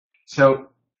So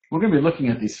we're going to be looking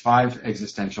at these 5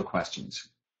 existential questions.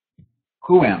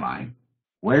 Who am I?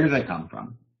 Where did I come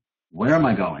from? Where am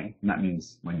I going? And that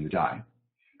means when you die.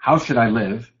 How should I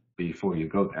live before you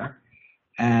go there?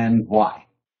 And why?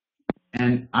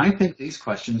 And I think these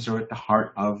questions are at the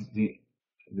heart of the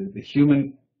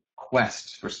human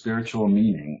quest for spiritual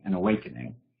meaning and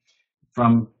awakening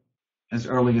from as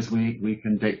early as we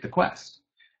can date the quest.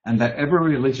 And that every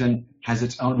religion has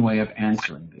its own way of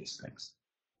answering these things.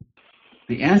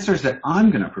 The answers that I'm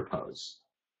going to propose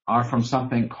are from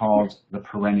something called the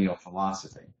perennial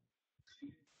philosophy.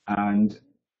 And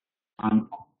I'm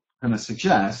going to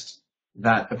suggest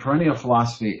that the perennial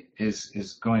philosophy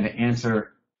is going to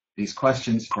answer these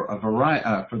questions for a variety,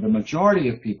 for the majority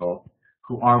of people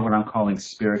who are what I'm calling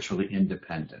spiritually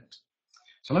independent.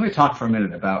 So let me talk for a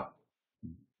minute about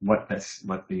what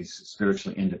these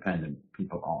spiritually independent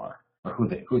people are, or who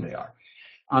they are.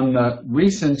 On the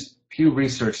recent Pew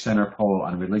Research Center poll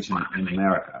on religion in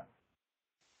America,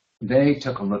 they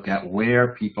took a look at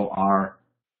where people are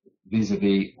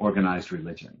vis-a-vis organized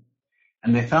religion.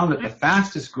 And they found that the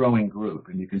fastest growing group,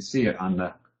 and you can see it on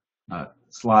the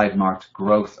slide marked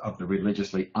growth of the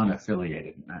religiously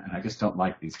unaffiliated, and I just don't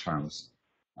like these terms,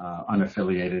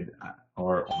 unaffiliated,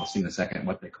 or we'll see in a second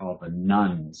what they call the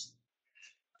nuns.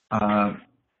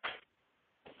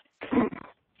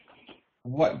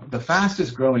 What the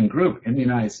fastest growing group in the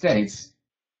United States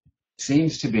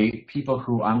seems to be people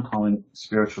who I'm calling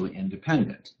spiritually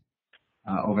independent.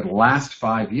 Over the last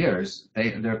 5 years,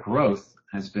 their growth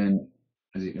has been,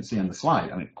 as you can see on the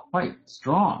slide, I mean, quite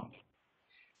strong.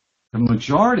 The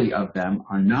majority of them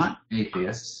are not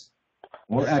atheists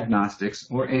or agnostics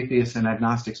or atheists and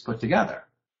agnostics put together.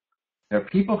 They're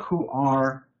people who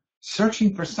are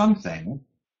searching for something,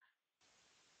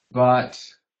 but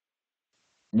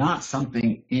not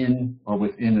something in or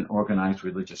within an organized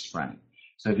religious frame.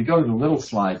 So if you go to the little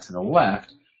slide to the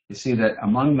left, you see that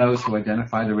among those who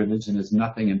identify the religion as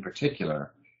nothing in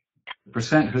particular, the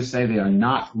percent who say they are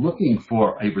not looking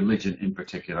for a religion in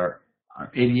particular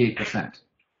are 88%.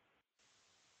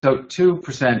 So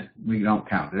 2% we don't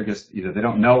count. They're just either they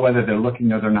don't know whether they're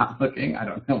looking or they're not looking. I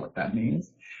don't know what that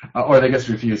means. Or they just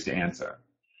refuse to answer.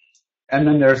 And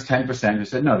then there's 10% who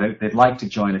said, no, they'd like to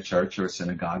join a church or a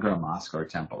synagogue or a mosque or a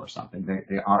temple or something.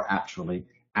 They are actually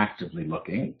actively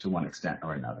looking to one extent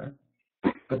or another.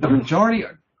 But the majority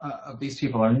of these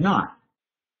people are not.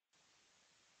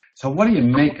 So what do you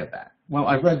make of that? Well,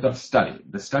 I read the study.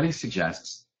 The study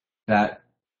suggests that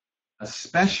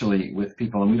especially with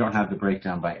people, and we don't have the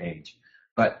breakdown by age,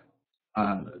 but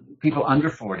people under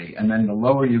 40, and then the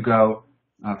lower you go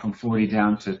from 40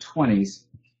 down to 20s,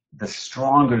 the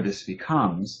stronger this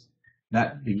becomes,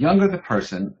 that the younger the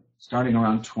person, starting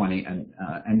around 20 and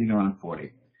ending around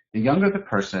 40, the younger the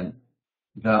person,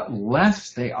 the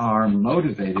less they are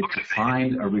motivated to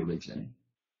find a religion,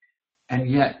 and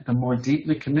yet the more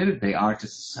deeply committed they are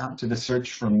to the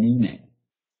search for meaning.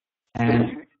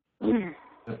 And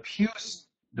the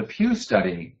Pew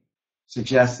study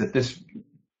suggests that this,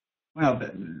 well,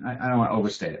 I don't want to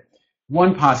overstate it.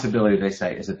 One possibility, they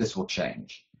say, is that this will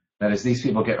change. That as these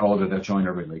people get older, they'll join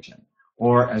a religion.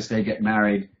 Or as they get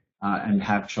married and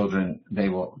have children, they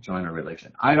will join a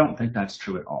religion. I don't think that's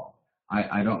true at all.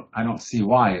 I don't see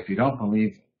why, if you don't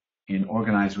believe in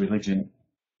organized religion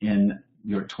in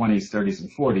your 20s, 30s,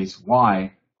 and 40s,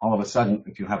 why all of a sudden,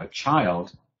 if you have a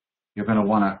child, you're going to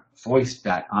want to foist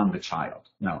that on the child.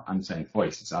 No, I'm saying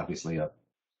foist. It's obviously a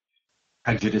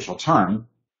prejudicial term.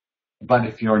 But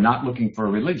if you're not looking for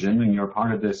a religion and you're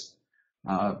part of this,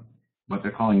 what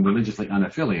they're calling religiously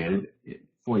unaffiliated,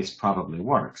 foist probably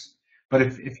works. But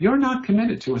if you're not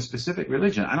committed to a specific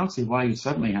religion, I don't see why you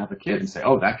suddenly have a kid and say,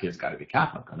 oh, that kid's got to be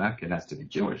Catholic or that kid has to be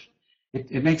Jewish.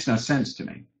 It makes no sense to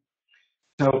me.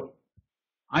 So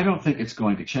I don't think it's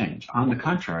going to change. On the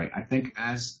contrary, I think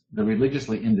as the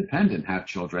religiously independent have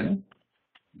children,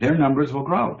 their numbers will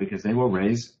grow because they will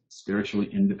raise spiritually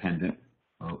independent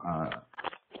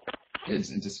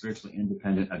kids into spiritually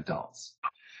independent adults.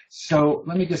 So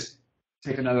let me just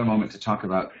take another moment to talk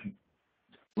about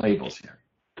labels here.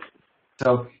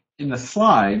 So in the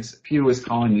slides, Pew is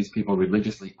calling these people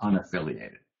religiously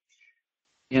unaffiliated.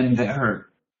 In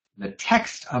the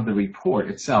text of the report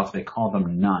itself, they call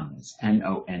them nuns,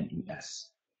 N-O-N-E-S.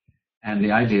 And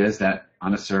the idea is that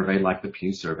on a survey like the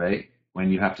Pew survey,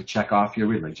 when you have to check off your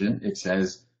religion, it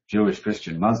says Jewish,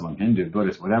 Christian, Muslim, Hindu,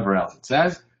 Buddhist, whatever else it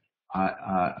says,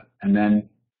 and then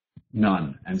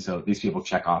none. And so these people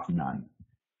check off none.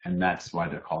 And that's why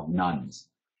they're called nuns.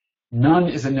 None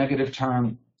is a negative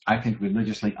term. I think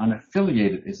religiously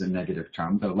unaffiliated is a negative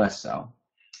term, though less so.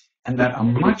 And that a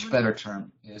much better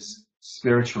term is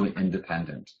spiritually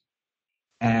independent.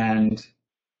 And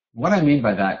what I mean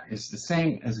by that is the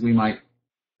same as we might,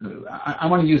 I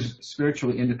want to use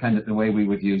spiritually independent the way we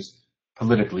would use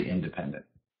politically independent.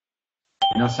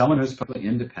 You know, someone who's politically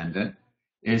independent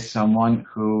is someone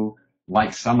who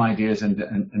likes some ideas in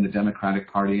the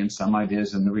Democratic Party and some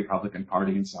ideas in the Republican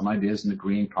Party and some ideas in the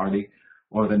Green Party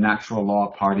or the Natural Law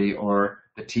Party or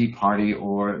the Tea Party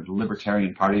or the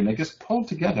Libertarian Party, and they just pull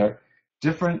together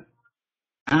different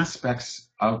aspects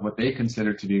of what they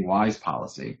consider to be wise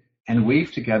policy and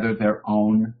weave together their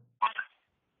own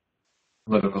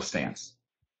political stance.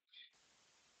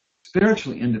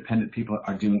 Spiritually independent people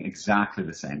are doing exactly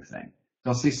the same thing.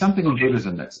 They'll see something in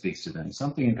Buddhism that speaks to them,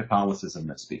 something in Catholicism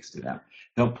that speaks to them.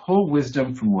 They'll pull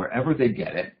wisdom from wherever they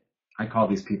get it. I call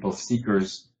these people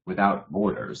seekers without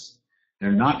borders.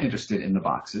 They're not interested in the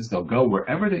boxes. They'll go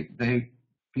wherever they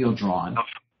feel drawn,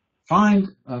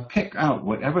 pick out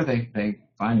whatever they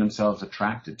find themselves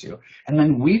attracted to, and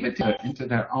then weave it into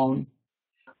their own.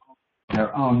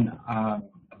 Now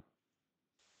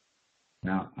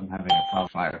I'm having a problem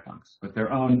with Firefox, but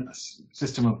their own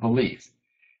system of belief.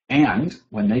 And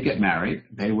when they get married,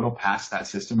 they will pass that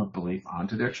system of belief on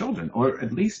to their children, or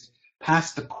at least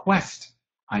pass the quest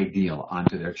ideal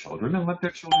onto their children and let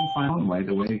their children find their own way,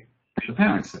 the way the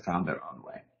parents have found their own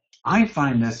way. I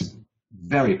find this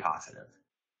very positive.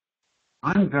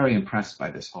 I'm very impressed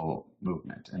by this whole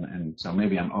movement, and so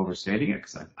maybe I'm overstating it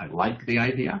because I like the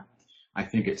idea. I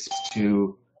think it's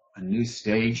to a new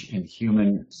stage in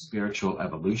human spiritual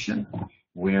evolution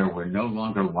where we're no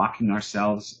longer locking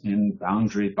ourselves in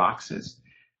boundary boxes.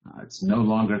 It's no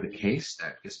longer the case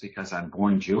that just because I'm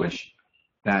born Jewish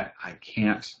that I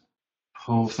can't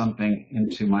pull something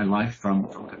into my life from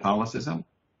Catholicism,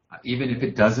 even if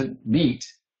it doesn't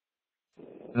meet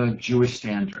the Jewish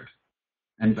standard,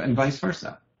 and vice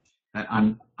versa. That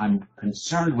I'm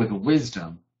concerned with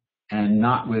wisdom and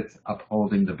not with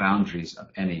upholding the boundaries of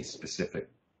any specific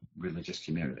religious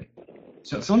community.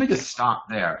 So let me just stop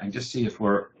there and just see if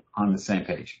we're on the same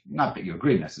page. Not that you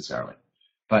agree necessarily,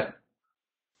 but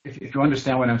if you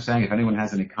understand what I'm saying, if anyone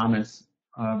has any comments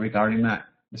regarding that,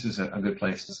 this is a good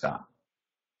place to stop.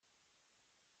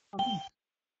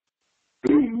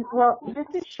 Well, this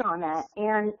is Shauna,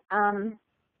 and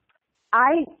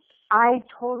I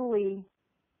totally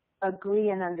agree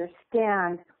and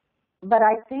understand, but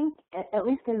I think, at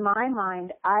least in my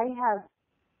mind, I have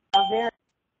a very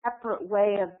separate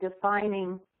way of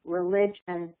defining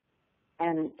religion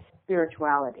and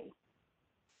spirituality.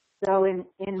 So in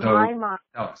my mind...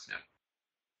 Go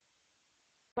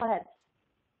ahead.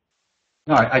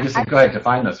 No, I just said go ahead,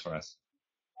 define those for us.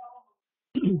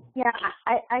 Yeah,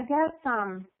 I guess,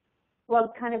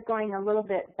 well, kind of going a little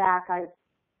bit back,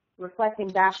 reflecting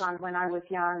back on when I was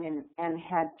young and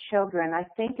had children, I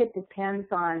think it depends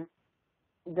on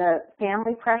the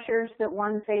family pressures that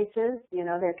one faces. You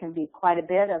know, there can be quite a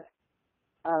bit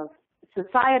of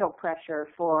societal pressure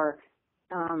for,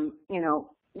 you know,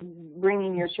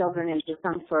 bringing your children into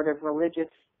some sort of religious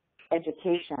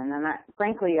education. And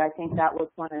frankly, I think that was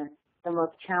one of the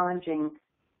most challenging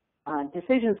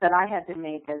decisions that I had to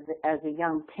make as a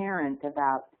young parent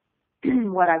about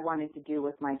what I wanted to do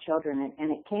with my children.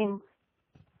 And it came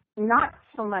not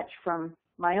so much from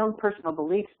my own personal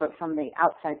beliefs, but from the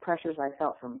outside pressures I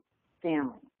felt from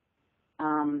family.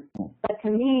 But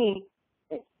to me,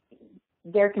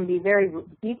 there can be very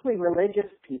deeply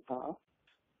religious people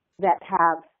that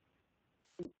have,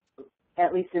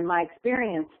 at least in my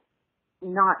experience,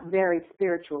 not very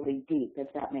spiritually deep,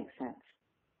 if that makes sense.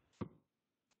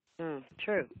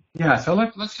 True. Yeah, so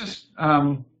let's just,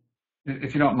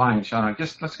 if you don't mind, Shauna,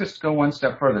 let's just go one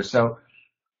step further. So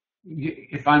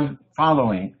if I'm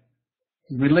following,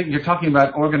 you're talking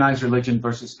about organized religion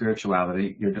versus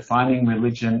spirituality. You're defining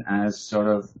religion as sort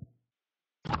of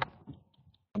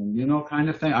communal kind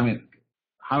of thing. I mean,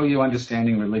 how are you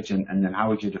understanding religion, and then how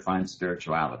would you define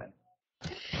spirituality?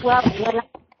 Well, when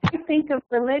I think of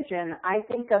religion, I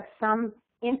think of some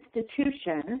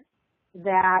institution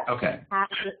that has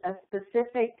a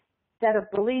specific set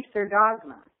of beliefs or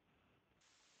dogma.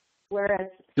 Whereas,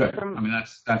 good. I mean,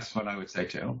 that's what I would say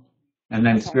too. And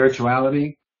then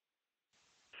spirituality.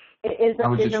 How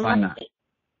would you define that?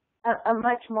 A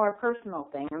much more personal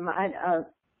thing.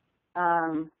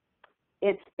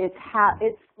 It's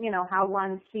how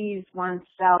one sees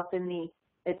oneself in the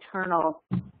eternal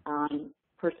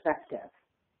perspective.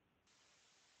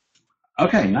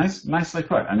 Okay, nicely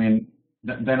put. I mean,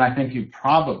 then I think you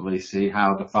probably see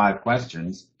how the 5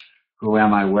 questions, who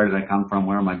am I, where did I come from,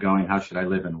 where am I going, how should I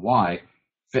live, and why,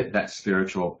 fit that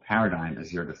spiritual paradigm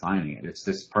as you're defining it. It's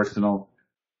this personal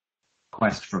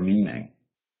quest for meaning.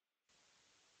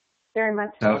 Very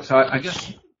much so. So I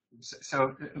guess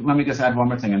So let me just add one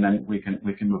more thing, and then we can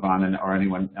move on, and or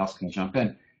anyone else can jump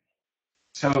in.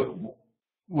 So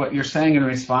what you're saying in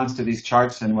response to these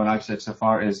charts and what I've said so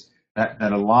far is that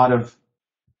a lot of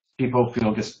people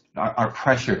feel just are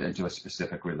pressured into a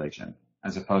specific religion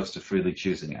as opposed to freely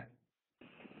choosing it.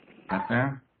 Is that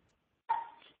fair?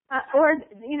 Or,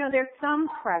 there's some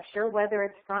pressure, whether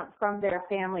it's from their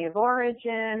family of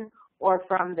origin or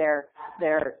from their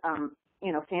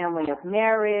family of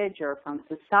marriage or from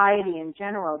society in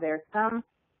general. There's some,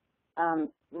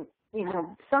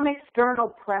 some external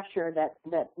pressure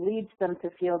that leads them to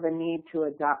feel the need to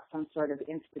adopt some sort of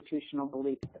institutional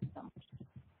belief system.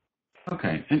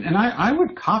 Okay, and I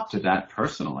would cop to that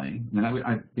personally. I mean,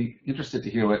 I'd be interested to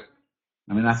hear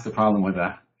that's the problem with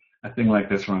a thing like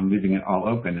this where I'm leaving it all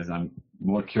open, is I'm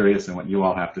more curious in what you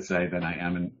all have to say than I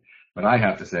am in what I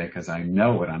have to say, because I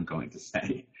know what I'm going to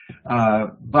say.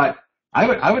 But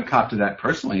I would cop to that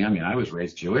personally. I mean, I was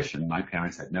raised Jewish, and my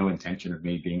parents had no intention of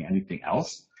me being anything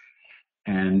else.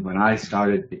 And when I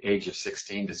started at the age of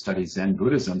 16 to study Zen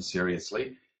Buddhism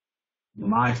seriously,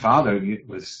 my father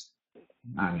was,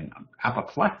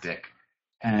 apoplectic,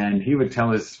 and he would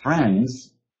tell his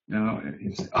friends,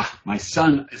 he'd say, "Oh, my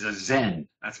son is a Zen."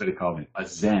 That's what he called me, a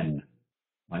Zen.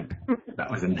 Like, that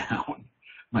was a noun.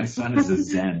 My son is a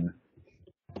Zen.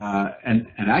 And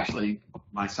actually,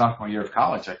 my sophomore year of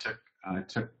college, I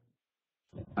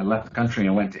left the country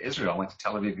and went to Israel, went to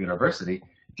Tel Aviv University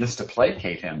just to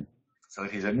placate him. So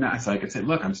he said, no, so I could say,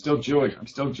 look, I'm still Jewish,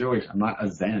 I'm not a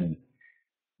Zen.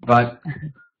 But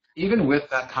even with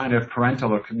that kind of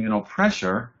parental or communal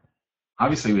pressure,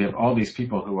 obviously we have all these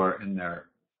people who are in their,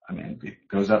 it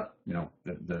goes up,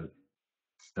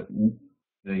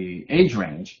 the age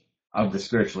range of the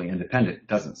spiritually independent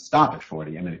doesn't stop at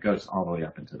 40. It goes all the way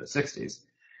up into the 60s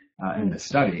in the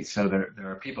study. So there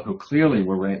are people who clearly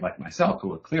were raised, like myself, who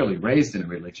were clearly raised in a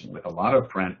religion with a lot of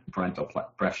parental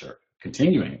pressure,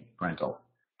 continuing parental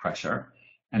pressure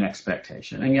and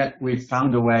expectation. And yet we've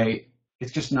found a way,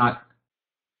 it's just not,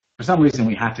 for some reason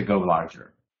we had to go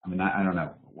larger. I don't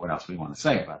know what else we want to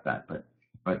say about that, but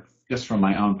just from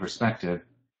my own perspective,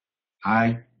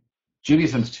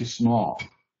 Judaism's too small.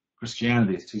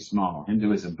 Christianity is too small.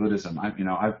 Hinduism, Buddhism.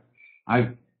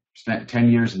 I've spent 10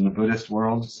 years in the Buddhist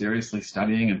world, seriously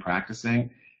studying and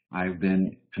practicing. I've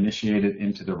been initiated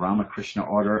into the Ramakrishna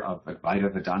order of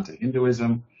Advaita Vedanta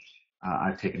Hinduism.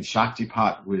 I've taken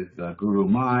Shaktipat with Guru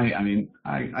Mai.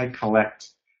 I collect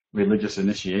religious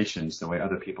initiations the way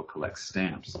other people collect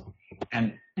stamps,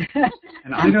 and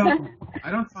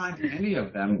I don't find any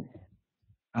of them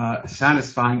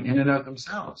satisfying in and of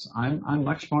themselves. I'm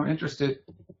much more interested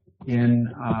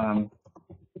in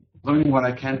learning what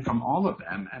I can from all of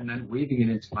them and then weaving it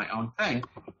into my own thing,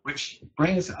 which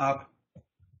brings up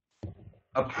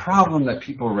a problem that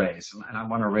people raise, and I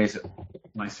want to raise it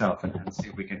myself and see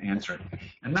if we can answer it.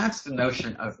 And that's the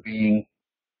notion of being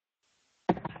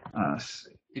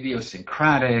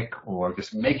idiosyncratic or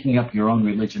just making up your own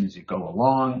religion as you go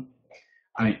along.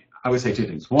 I would say two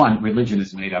things. One, religion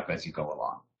is made up as you go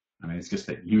along. It's just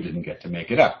that you didn't get to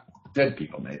make it up. Dead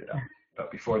people made it up.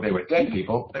 But before they were dead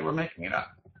people, they were making it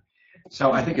up.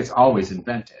 So I think it's always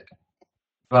invented.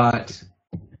 But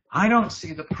I don't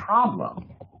see the problem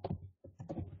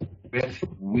with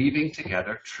weaving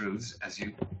together truths, as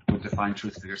you would define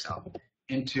truth for yourself,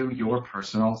 into your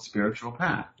personal spiritual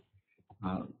path.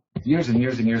 Years and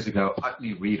years and years ago,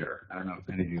 Utney Reader, I don't know if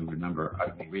any of you remember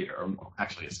Utney Reader, or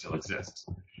actually it still exists.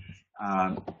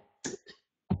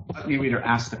 Utney Reader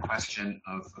asked the question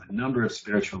of a number of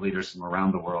spiritual leaders from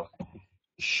around the world,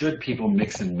 should people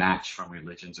mix and match from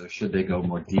religions, or should they go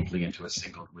more deeply into a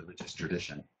single religious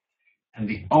tradition? And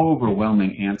the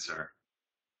overwhelming answer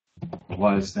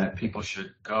was that people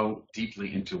should go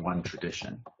deeply into one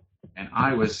tradition. And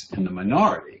I was in the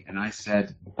minority, and I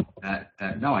said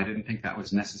that no, I didn't think that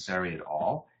was necessary at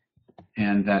all,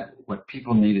 and that what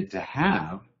people needed to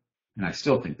have, and I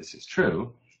still think this is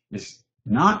true, is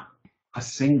not a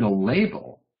single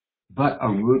label, but a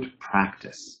root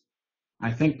practice.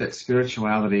 I think that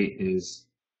spirituality is,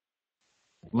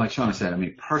 like Shauna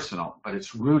said, personal, but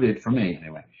it's rooted, for me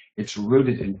anyway, it's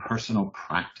rooted in personal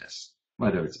practice,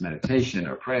 whether it's meditation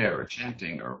or prayer or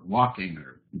chanting or walking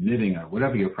or knitting or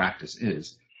whatever your practice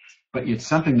is. But it's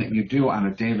something that you do on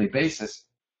a daily basis,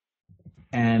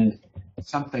 and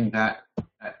something that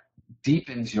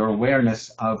deepens your awareness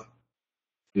of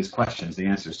these questions, the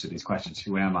answers to these questions.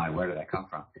 Who am I? Where did I come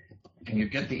from? And you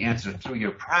get the answer through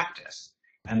your practice.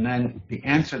 And then the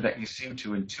answer that you seem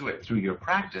to intuit through your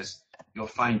practice, you'll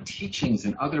find teachings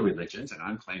in other religions, and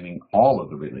I'm claiming all of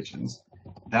the religions,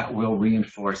 that will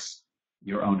reinforce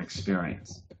your own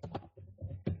experience.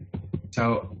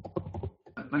 So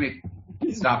let me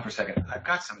stop for a second. I've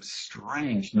got some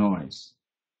strange noise.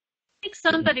 I think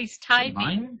somebody's typing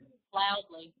Mine?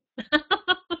 loudly.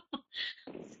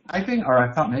 I think, or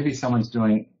I thought maybe someone's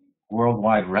doing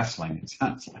worldwide wrestling. It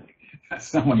sounds like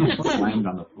someone slammed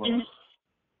on the floor.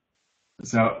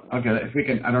 So, okay, if we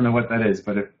can, I don't know what that is,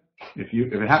 but if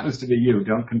it happens to be you,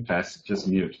 don't confess, just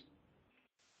mute.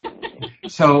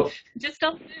 So, Just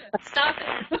don't do it. Stop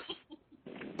it.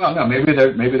 well, no, maybe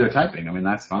they're typing. I mean,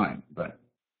 that's fine, but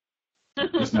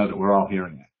just know that we're all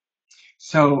hearing it.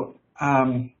 So,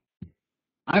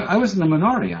 I was in the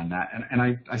minority on that,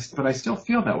 but I still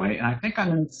feel that way, and I think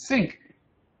I'm in sync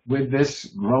with this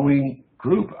growing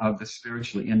group of the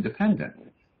spiritually independent.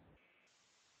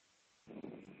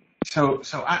 So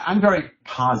I'm very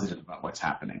positive about what's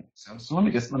happening. So let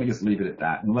me just leave it at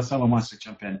that. Unless someone wants to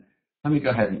jump in, let me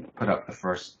go ahead and put up the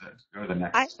first, go to the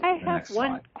next. I the have next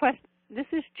one slide. question. This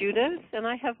is Judith, and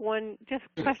I have one just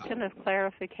question of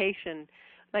clarification.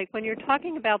 Like when you're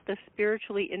talking about the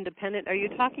spiritually independent, are you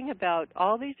talking about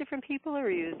all these different people, or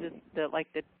is it the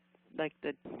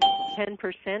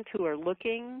 10% who are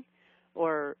looking,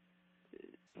 or?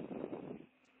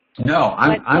 No,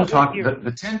 I'm talking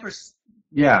the 10%.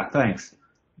 Yeah, thanks.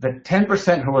 The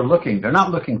 10% who are looking, they're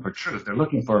not looking for truth. They're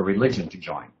looking for a religion to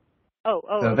join.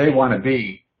 So they want to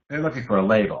be. They're looking for a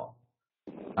label.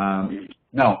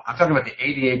 No, I'm talking about the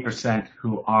 88%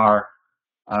 who are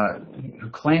who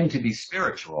claim to be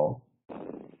spiritual.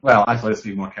 Well, actually, let's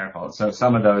be more careful. So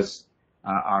some of those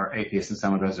are atheists and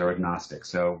some of those are agnostic.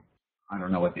 So I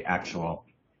don't know what the actual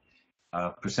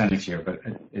percentage here, but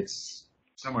it's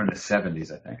somewhere in the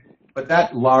 70s, I think. But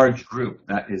that large group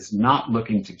that is not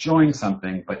looking to join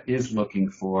something, but is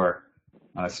looking for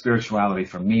spirituality,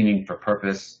 for meaning, for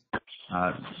purpose,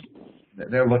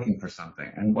 they're looking for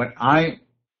something. And what I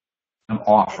am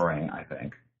offering, I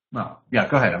think. Well, yeah,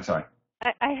 go ahead. I'm sorry.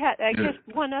 I guess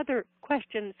one other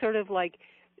question, sort of like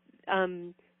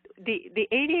the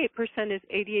 88% is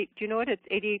 88. Do you know what it's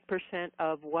 88%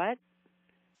 of what?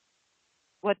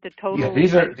 What the total? Yeah,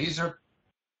 these are.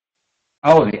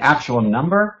 Oh, the actual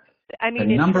number. I mean,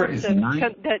 the number is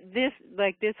 9.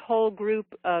 This whole group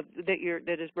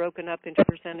that is broken up into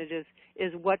percentages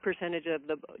is what percentage of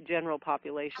the general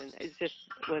population?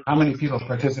 How many people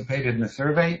participated in the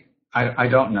survey? I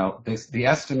don't know. The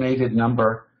estimated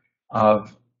number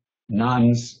of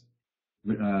nuns,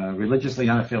 religiously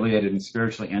unaffiliated and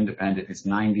spiritually independent, is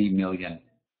 90 million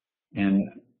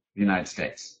in the United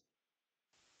States.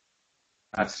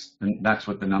 That's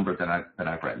what the number that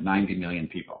I've read. 90 million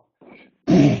people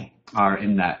are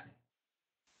in that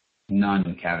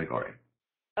nun category.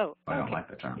 Oh, I don't like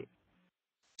the term.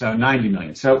 So 90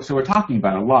 million. So we're talking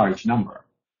about a large number,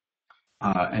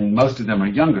 and most of them are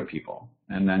younger people.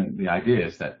 And then the idea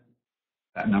is that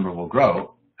number will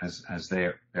grow as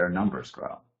their numbers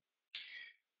grow.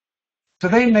 So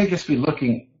they may just be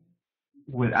looking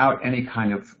without any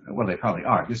kind of, well, they probably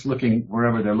are, just looking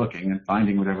wherever they're looking and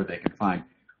finding whatever they can find.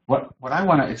 What I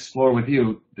want to explore with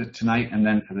you tonight and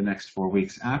then for the next 4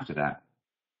 weeks after that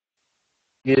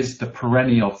is the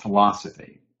perennial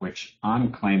philosophy, which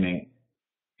I'm claiming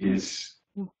is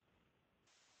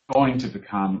going to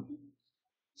become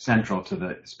central to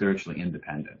the spiritually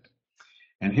independent.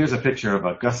 And here's a picture of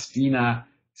Agustina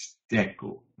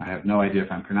Stecu. I have no idea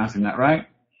if I'm pronouncing that right.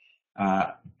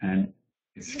 And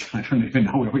I don't even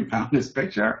know where we found this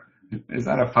picture. Is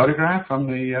that a photograph from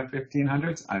the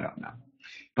 1500s? I don't know.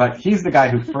 But he's the guy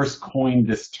who first coined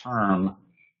this term,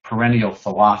 perennial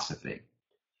philosophy.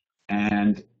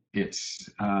 And it's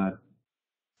the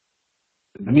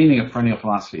meaning of perennial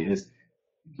philosophy is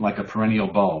like a perennial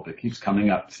bulb. It keeps coming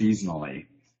up seasonally.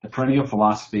 The perennial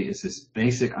philosophy is this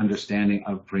basic understanding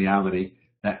of reality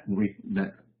that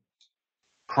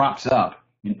crops up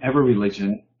in every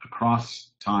religion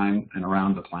across time and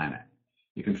around the planet.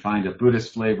 You can find a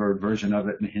Buddhist flavored version of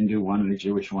it in a Hindu one, and a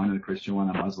Jewish one, and a Christian one,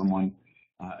 a Muslim one,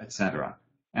 etc.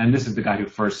 And this is the guy who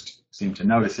first seemed to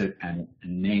notice it and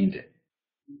named it.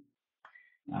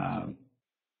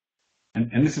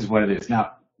 And this is what it is.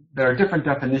 Now, there are different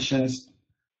definitions.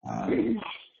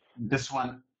 This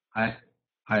one I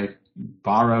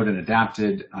borrowed and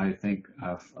adapted, I think,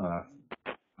 I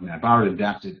borrowed and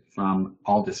adapted from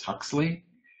Aldous Huxley,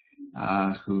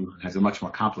 who has a much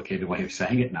more complicated way of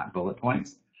saying it, not bullet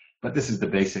points. But this is the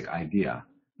basic idea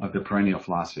of the perennial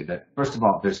philosophy, that, first of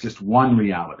all, there's just one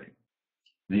reality.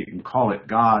 Now, you can call it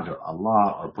God or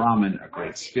Allah or Brahman or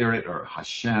Great Spirit or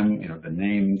Hashem, the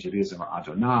name in Judaism, or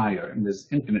Adonai, and there's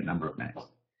infinite number of names.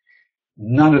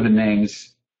 None of the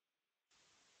names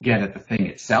get at the thing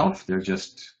itself. They're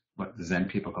just what the Zen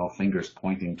people call fingers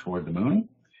pointing toward the moon.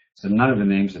 So none of the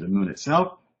names are the moon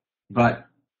itself, but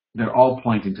they're all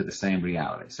pointing to the same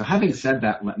reality. So having said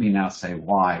that, let me now say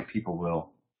why people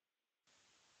will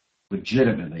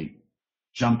legitimately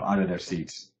jump out of their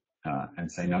seats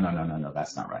and say, no,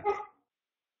 that's not right.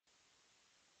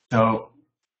 So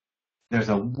there's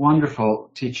a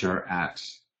wonderful teacher at,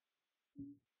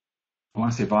 I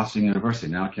want to say Boston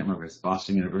University. Now I can't remember if it's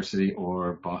Boston University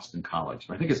or Boston College,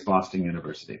 but I think it's Boston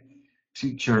University.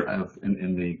 Teacher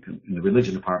in the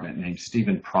religion department named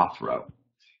Stephen Prothero.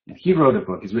 And he wrote a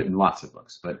book, he's written lots of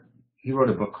books, but he wrote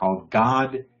a book called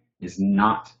God is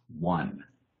Not One.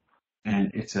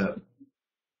 And it's a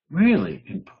really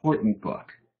important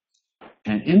book.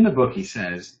 And in the book he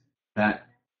says that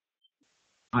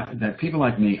people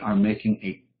like me are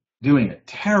doing a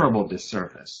terrible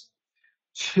disservice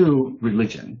to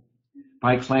religion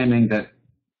by claiming that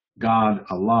God,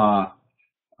 Allah,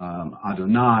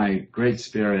 Adonai, Great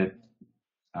Spirit,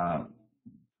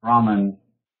 Brahman,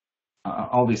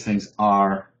 all these things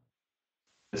are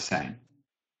the same.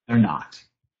 They're not.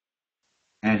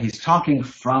 And he's talking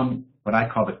from what I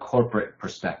call the corporate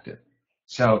perspective.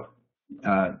 So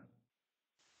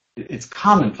it's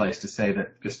commonplace to say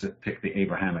that, just to pick the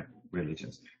Abrahamic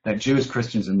religions, that Jews,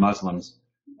 Christians, and Muslims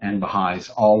and Baha'is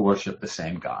all worship the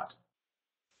same God.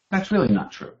 That's really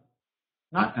not true.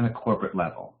 Not on a corporate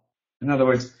level. In other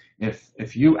words,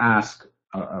 if you ask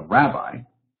a rabbi,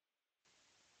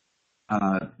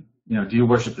 do you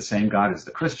worship the same God as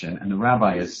the Christian? And the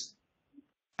rabbi is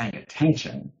paying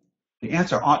attention, the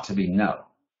answer ought to be no,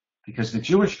 because the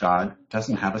Jewish God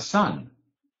doesn't have a son.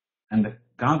 And the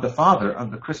God the Father of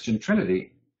the Christian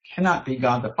Trinity cannot be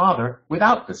God the Father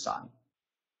without the Son.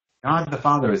 God the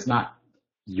Father is not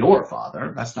your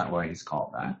Father. That's not why he's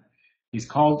called that. He's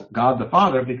called God the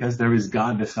Father because there is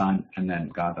God the Son and then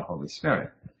God the Holy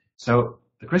Spirit. So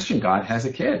the Christian God has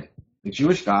a kid. The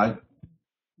Jewish God,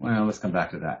 well, let's come back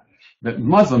to that. The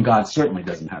Muslim God certainly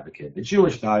doesn't have a kid. The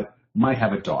Jewish God might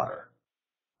have a daughter.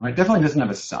 Right? Definitely doesn't have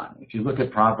a son. If you look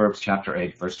at Proverbs chapter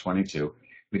 8, verse 22,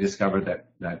 we discovered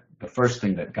that the first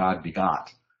thing that God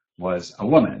begot was a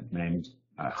woman named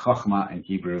Chokhmah in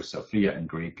Hebrew, Sophia in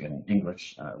Greek, and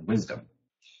English, wisdom.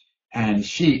 And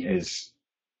she is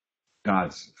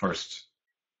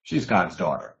she's God's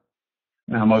daughter.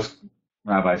 Now, most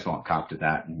rabbis won't cop to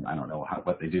that, and I don't know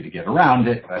what they do to get around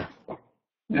it, but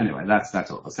anyway, that's what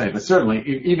they'll say. But certainly,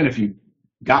 even if you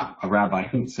got a rabbi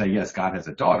who would say, yes, God has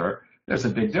a daughter, there's a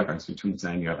big difference between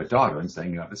saying you have a daughter and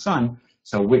saying you have a son.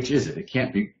 So which is it? It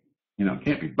can't be, it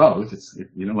can't be both.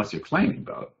 Unless you're claiming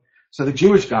both. So the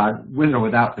Jewish God, with or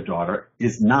without the daughter,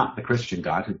 is not the Christian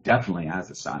God who definitely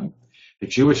has a son. The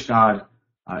Jewish God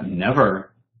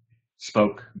never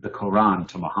spoke the Quran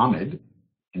to Muhammad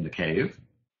in the cave,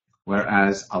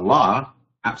 whereas Allah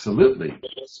absolutely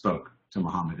spoke to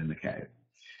Muhammad in the cave.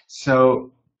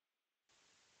 So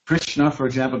Krishna, for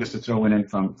example, just to throw one in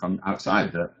from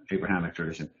outside the Abrahamic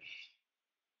tradition,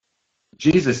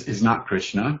 Jesus is not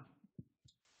Krishna.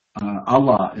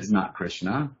 Allah is not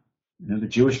Krishna. The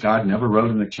Jewish God never rode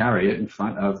in the chariot in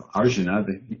front of Arjuna,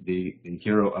 the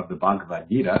hero of the Bhagavad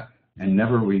Gita, and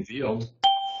never revealed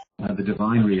the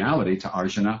divine reality to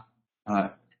Arjuna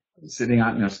standing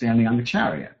on the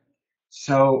chariot.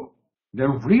 So they're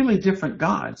really different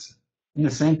gods. And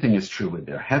the same thing is true with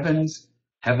their heavens.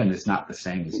 Heaven is not the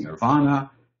same as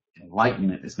nirvana.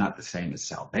 Enlightenment is not the same as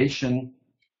salvation.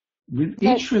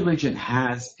 Each religion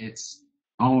has its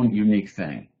own unique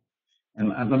thing. And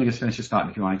let me just finish this thought,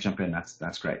 and if you want to jump in,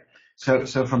 that's great. So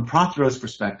from Prothero's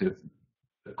perspective,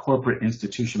 the corporate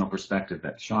institutional perspective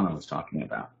that Shauna was talking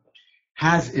about,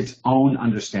 has its own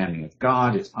understanding of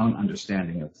God, its own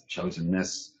understanding of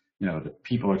chosenness. The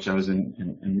people are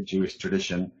chosen in the Jewish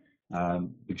tradition.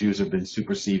 The Jews have been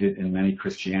superseded in many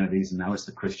Christianities, and now it's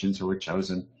the Christians who are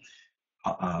chosen.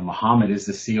 Muhammad is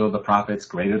the seal of the prophets,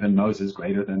 greater than Moses,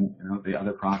 greater than the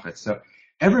other prophets. So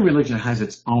every religion has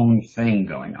its own thing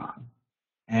going on.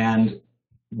 And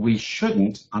we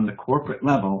shouldn't, on the corporate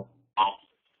level,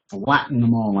 flatten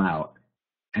them all out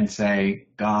and say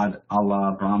God,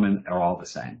 Allah, Brahman are all the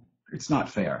same. It's not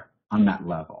fair on that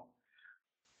level.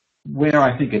 Where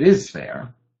I think it is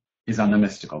fair is on the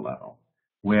mystical level,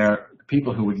 where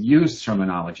people who would use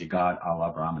terminology, God,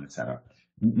 Allah, Brahman, etc.,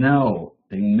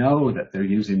 they know that they're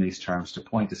using these terms to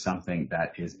point to something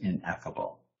that is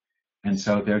ineffable. And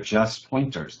so they're just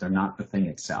pointers. They're not the thing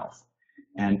itself.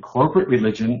 And corporate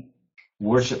religion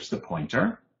worships the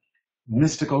pointer.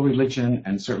 Mystical religion,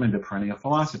 and certainly the perennial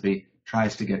philosophy,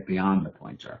 tries to get beyond the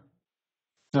pointer.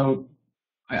 So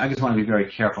I just want to be very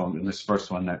careful in this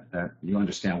first one that you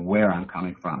understand where I'm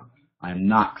coming from. I'm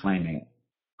not claiming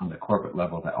on the corporate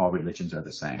level that all religions are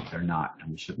the same. They're not,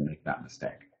 and we shouldn't make that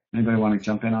mistake. Anybody want to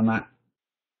jump in on that?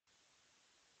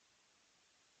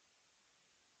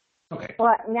 Okay.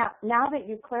 Well, now that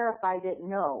you clarified it,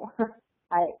 no.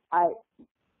 I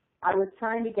was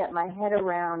trying to get my head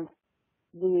around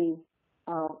the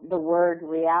word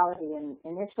reality, and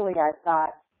initially I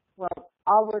thought, well,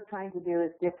 all we're trying to do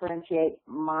is differentiate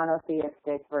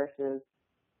monotheistic versus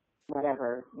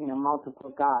whatever, multiple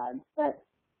gods. But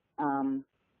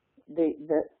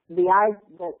the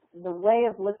way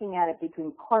of looking at it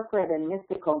between corporate and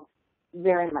mystical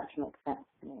very much makes sense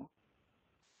to me.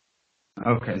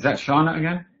 Okay. Is that Shauna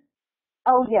again?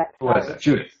 Oh yes. Or what is that?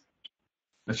 Judith.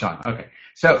 That's Shauna. Okay.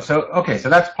 So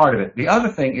that's part of it. The other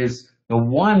thing is the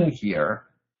one here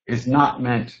is not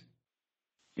meant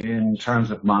in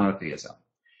terms of monotheism.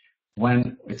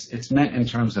 When it's meant in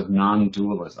terms of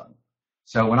non-dualism.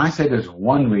 So when I say there's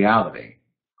one reality,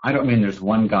 I don't mean there's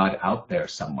one God out there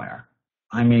somewhere.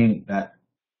 I mean that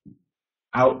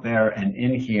out there and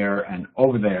in here and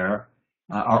over there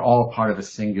are all part of a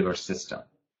singular system.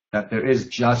 That there is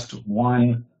just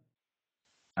one,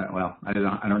 well, I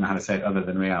don't know how to say it other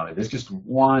than reality. There's just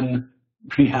one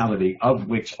reality of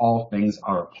which all things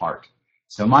are a part.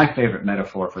 So my favorite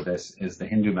metaphor for this is the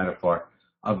Hindu metaphor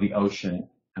of the ocean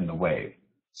and the wave.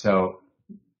 So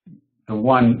the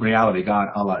one reality, God,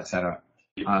 Allah, etc.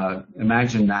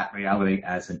 Imagine that reality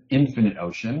as an infinite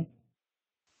ocean,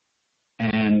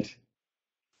 and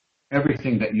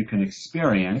everything that you can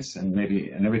experience, and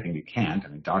everything you can't. I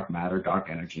mean, dark matter, dark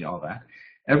energy, all that.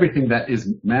 Everything that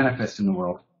is manifest in the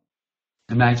world.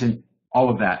 Imagine all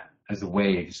of that as the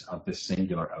waves of this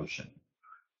singular ocean.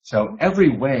 So every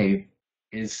wave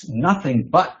is nothing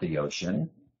but the ocean,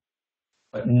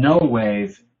 but no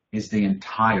wave is the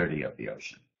entirety of the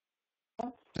ocean.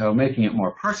 So making it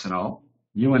more personal,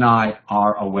 you and I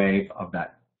are a wave of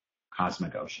that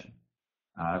cosmic ocean.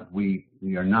 We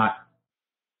are not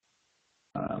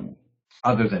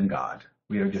other than God.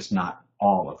 We are just not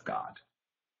all of God.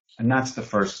 And that's the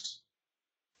first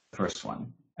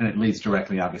one. And it leads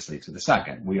directly, obviously, to the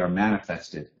second. We are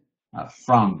manifested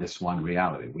from this one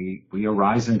reality. We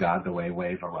arise in God the way a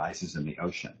wave arises in the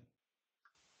ocean.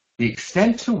 The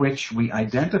extent to which we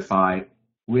identify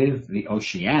with the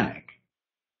oceanic,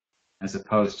 as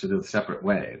opposed to the separate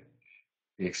wave,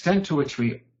 the extent to which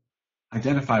we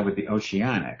identify with the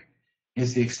oceanic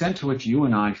is the extent to which you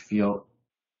and I feel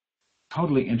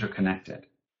totally interconnected,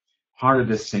 part of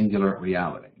this singular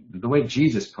reality. The way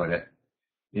Jesus put it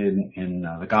in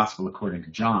the Gospel according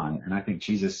to John, and I think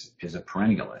Jesus is a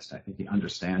perennialist. I think he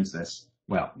understands this.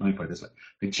 Well, let me put it this way.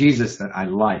 The Jesus that I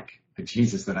like, the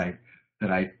Jesus that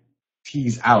I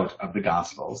tease out of the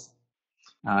Gospels,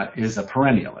 is a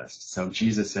perennialist. So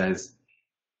Jesus says,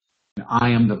 I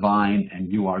am the vine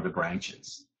and you are the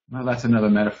branches. Well, that's another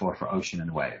metaphor for ocean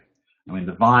and wave. I mean,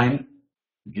 the vine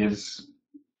gives,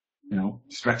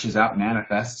 stretches out,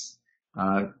 manifests,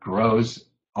 grows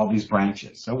all these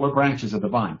branches. So we're branches of the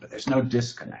vine, but there's no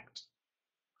disconnect.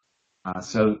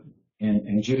 So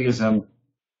in Judaism,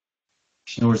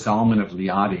 Shneur Zalman of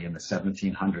Liadi in the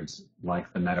 1700s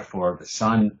liked the metaphor of the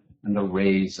sun and the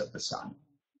rays of the sun.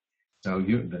 So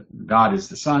God is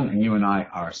the sun, and you and I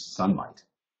are sunlight,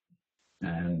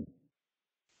 and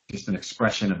just an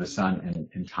expression of the sun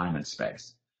in time and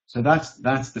space. So that's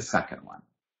the second one.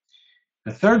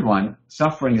 The third one,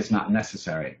 suffering is not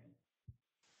necessary.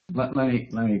 Let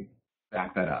me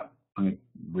back that up. Let me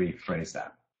rephrase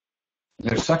that.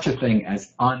 There's such a thing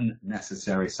as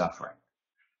unnecessary suffering.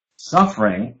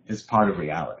 Suffering is part of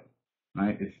reality,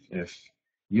 right? If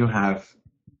you have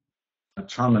a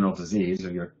terminal disease, or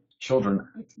your children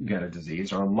get a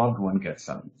disease, or a loved one gets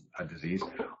a disease,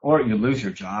 or you lose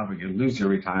your job, or you lose your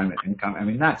retirement income, I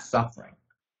mean, that's suffering.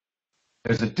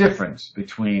 There's a difference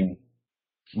between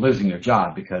losing your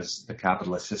job because the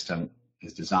capitalist system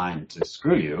is designed to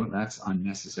screw you. That's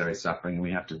unnecessary suffering, and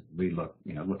we have to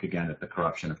look again at the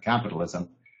corruption of capitalism.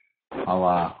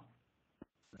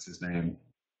 What's his name?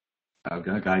 A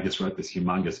guy just wrote this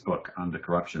humongous book on the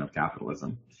corruption of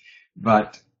capitalism.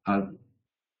 But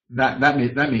that may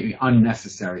be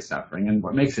unnecessary suffering, and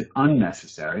what makes it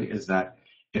unnecessary is that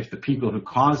if the people who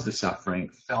caused the suffering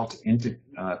felt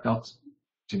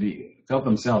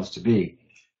themselves to be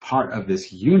part of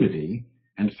this unity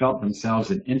and felt themselves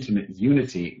in intimate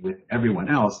unity with everyone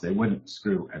else, they wouldn't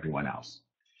screw everyone else.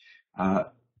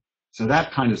 So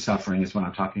that kind of suffering is what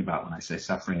I'm talking about when I say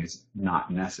suffering is not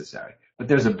necessary. But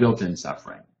there's a built-in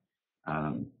suffering.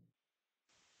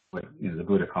 What the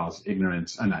Buddha calls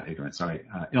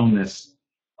illness,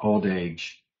 old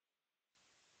age,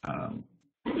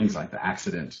 things like the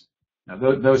accident. Now,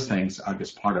 those things are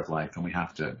just part of life, and we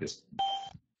have to just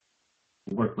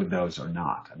work with those or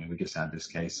not. I mean, we just had this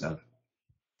case of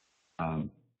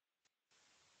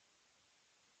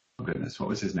oh goodness, what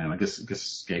was his name? I guess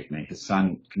escaped me. His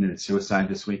son committed suicide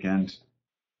this weekend.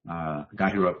 The guy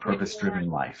who wrote Purpose Driven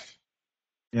Life.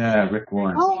 Yeah, Rick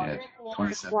Warren's kid,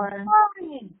 27. Warren.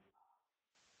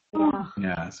 Yeah.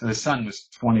 Yeah, so his son was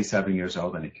 27 years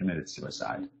old and he committed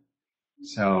suicide.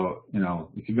 So,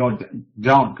 if you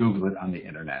don't Google it on the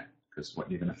internet, because what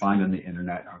you're going to find on the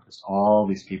internet are just all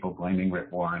these people blaming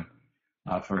Rick Warren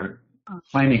for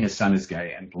claiming his son is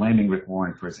gay and blaming Rick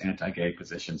Warren for his anti-gay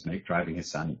positions, driving his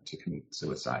son to commit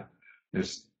suicide.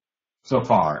 So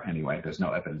far, anyway, there's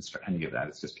no evidence for any of that.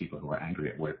 It's just people who are angry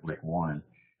at Rick Warren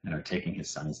and are taking his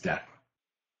son's death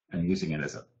and using it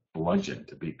as a bludgeon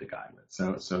to beat the guy with.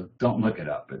 So don't look it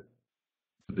up,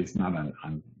 at least not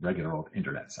on regular old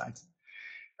internet sites.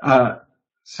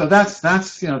 So that's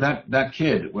that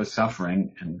kid was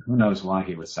suffering, and who knows why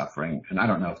he was suffering, and I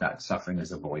don't know if that suffering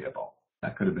is avoidable.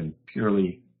 That could have been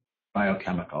purely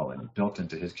biochemical and built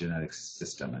into his genetic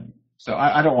system. And so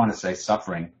I don't want to say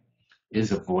suffering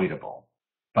is avoidable,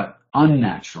 but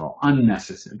unnatural,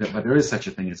 unnecessary. But there is such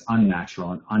a thing as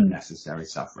unnatural and unnecessary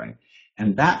suffering.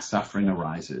 And that suffering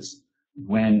arises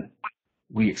when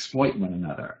we exploit one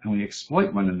another. And we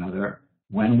exploit one another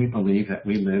when we believe that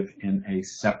we live in a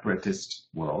separatist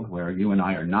world where you and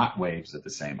I are not waves of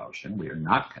the same ocean. We are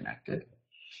not connected.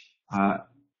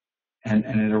 And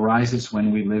it arises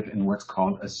when we live in what's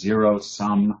called a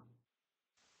zero-sum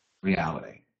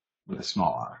reality with a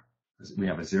small r. We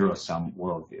have a zero-sum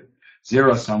worldview.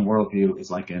 Zero-sum worldview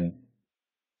is like in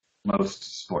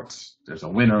most sports. There's a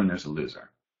winner and there's a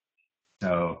loser.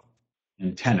 So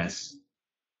in tennis,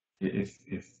 if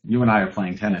you and I are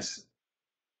playing tennis,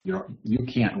 you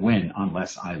can't win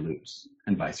unless I lose,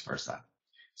 and vice versa.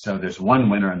 So there's one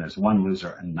winner and there's one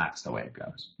loser, and that's the way it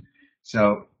goes.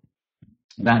 So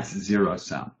that's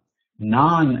zero-sum.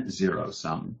 Non-zero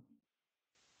sum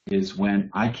is when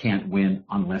I can't win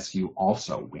unless you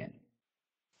also win.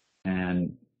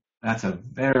 And that's a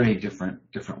very different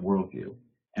worldview.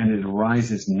 And it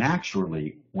arises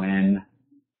naturally when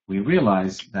we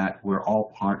realize that we're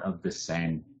all part of the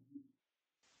same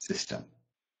system.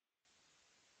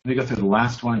 Let me go through the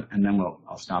last one, and then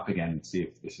I'll stop again and see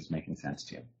if this is making sense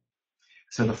to you.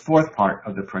 So the fourth part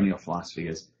of the perennial philosophy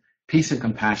is peace and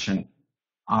compassion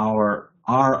are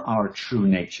our true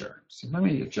nature. So let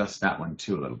me adjust that one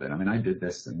too a little bit. I mean, I did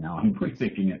this and now I'm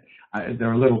rethinking it.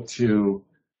 They're a little too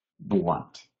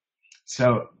blunt.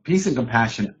 So peace and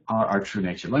compassion are our true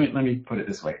nature. Let me put it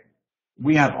this way.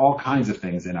 We have all kinds of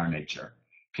things in our nature,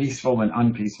 peaceful and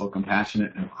unpeaceful,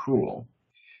 compassionate and cruel.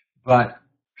 But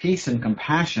peace and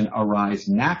compassion arise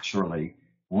naturally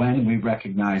when we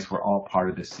recognize we're all part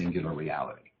of this singular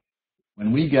reality.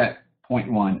 When we get point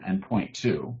 1 and point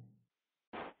 2,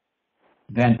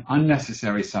 then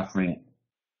unnecessary suffering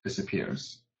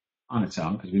disappears on its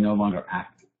own because we no longer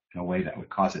act in a way that would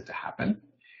cause it to happen.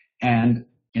 And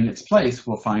in its place,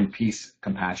 we'll find peace,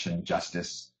 compassion,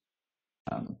 justice,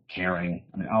 caring,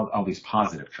 I mean, all these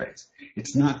positive traits.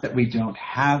 It's not that we don't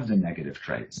have the negative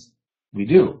traits. We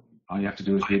do. All you have to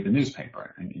do is read the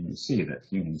newspaper and you see that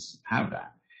humans have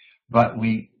that. But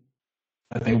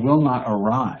they will not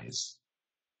arise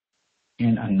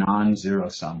in a non-zero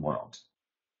sum world,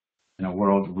 in a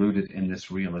world rooted in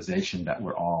this realization that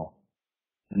we're all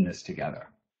in this together.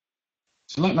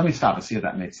 So let me stop and see if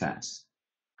that makes sense.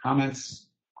 Comments,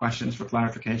 questions for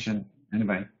clarification?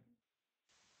 Anybody?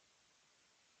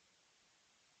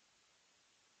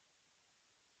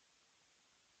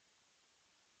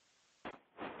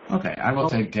 Okay, I will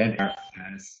take dead air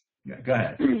as, yeah, go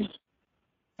ahead.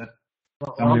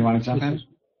 Somebody want to jump in?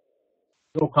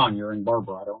 Bill Conyer and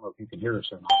Barbara, I don't know if you can hear us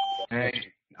or not.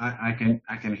 Hey, I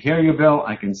can hear you, Bill.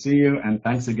 I can see you, and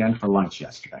thanks again for lunch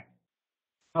yesterday.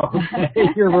 Oh,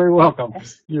 you're very welcome.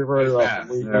 You're very welcome.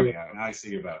 Yeah, there we go. Now I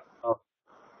see you both.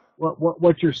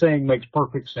 What you're saying makes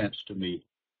perfect sense to me.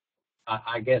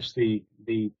 I guess the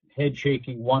head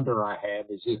shaking wonder I have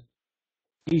is if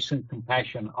peace and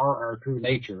compassion are our true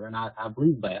nature, and I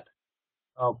believe that.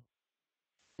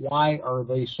 Why are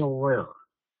they so rare?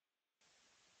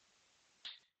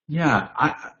 Yeah,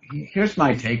 here's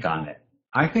my take on it.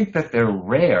 I think that they're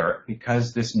rare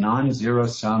because this non-zero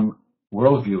sum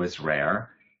worldview is rare,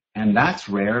 and that's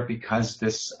rare because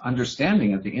this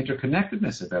understanding of the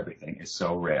interconnectedness of everything is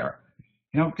so rare.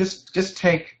 Just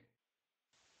take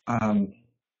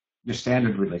your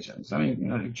standard religions. I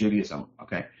mean, Judaism.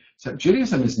 Okay, so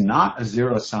Judaism is not a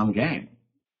zero-sum game.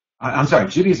 I'm sorry,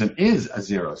 Judaism is a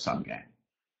zero-sum game.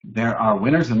 There are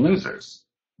winners and losers,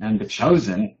 and the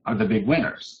chosen are the big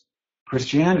winners.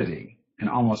 Christianity, in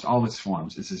almost all its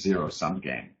forms, is a zero-sum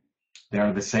game. There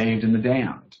are the saved and the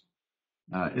damned.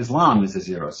 Islam is a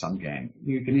zero-sum game.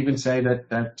 You can even say that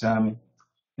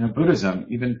Buddhism,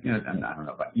 even, I don't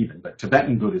know about even, but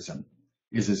Tibetan Buddhism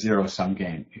is a zero-sum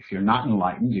game. If you're not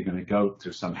enlightened, you're going to go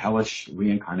through some hellish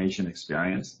reincarnation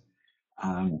experience.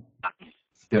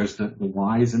 There's the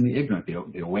wise and the ignorant,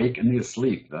 the awake and the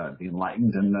asleep, the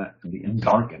enlightened and the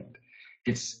endarkened.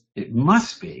 It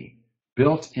must be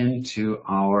built into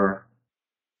our,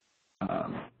 I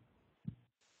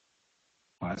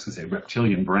was going to say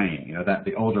reptilian brain, that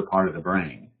the older part of the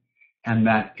brain, and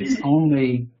that it's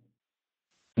only,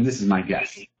 and this is my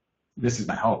guess, this is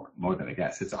my hope more than a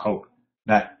guess, it's a hope,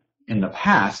 that in the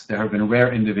past there have been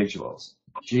rare individuals,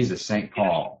 Jesus, St.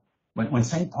 Paul. When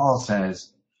St. Paul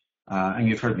says, and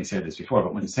you've heard me say this before,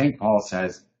 but when St. Paul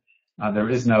says there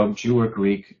is no Jew or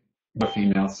Greek, or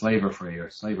female, slave or free,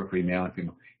 male and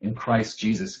female, in Christ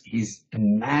Jesus, he's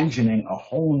imagining a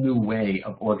whole new way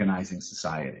of organizing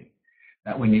society.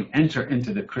 That when you enter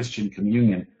into the Christian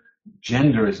communion,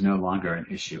 gender is no longer an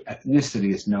issue,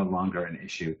 ethnicity is no longer an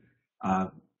issue,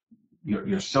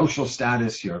 your social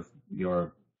status, your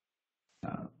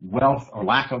wealth or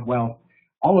lack of wealth,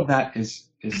 all of that is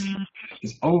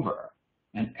over,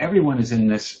 and everyone is in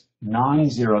this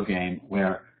non-zero game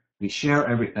where we share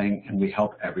everything and we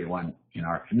help everyone in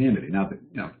our community. Now,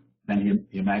 then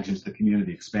he imagines the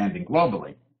community expanding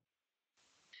globally,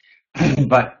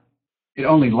 but it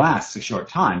only lasts a short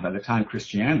time. By the time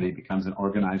Christianity becomes an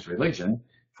organized religion,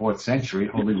 4th century,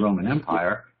 Holy Roman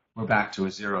Empire, we're back to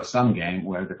a zero-sum game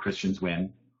where the Christians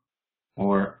win,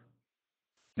 or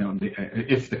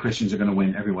if the Christians are going to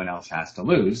win, everyone else has to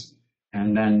lose.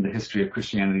 And then the history of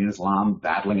Christianity and Islam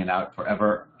battling it out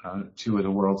forever, two of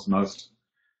the world's most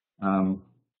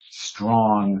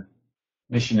strong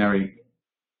missionary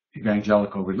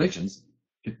evangelical religions,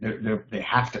 they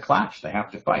have to clash, they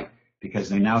have to fight, because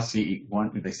they now see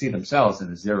themselves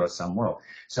in a zero-sum world.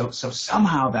 So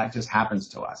somehow that just happens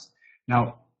to us.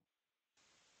 Now,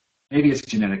 maybe it's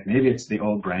genetic, maybe it's the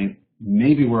old brain,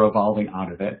 maybe we're evolving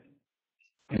out of it.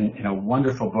 In a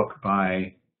wonderful book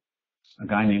by a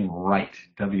guy named Wright,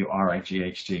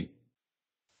 W-R-I-G-H-T,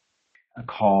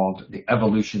 called The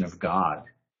Evolution of God.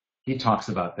 He talks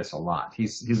about this a lot.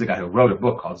 He's the guy who wrote a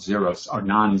book called Zero or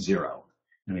Non-Zero,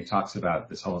 and he talks about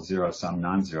this whole zero-sum,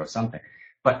 non-zero-sum thing.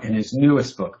 But in his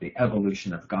newest book, The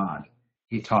Evolution of God,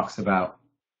 he talks about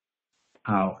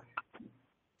how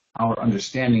our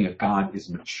understanding of God is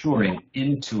maturing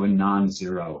into a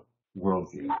non-zero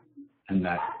worldview, and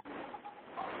that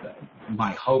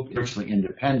my hope, virtually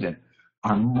independent,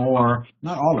 are more,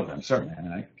 not all of them, certainly,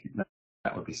 and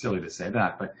that would be silly to say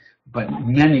that, but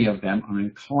many of them are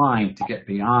inclined to get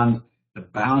beyond the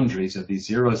boundaries of these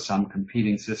zero-sum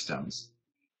competing systems,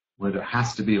 where there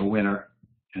has to be a winner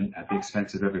and at the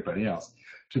expense of everybody else,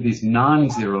 to these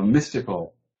non-zero,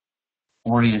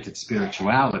 mystical-oriented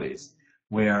spiritualities,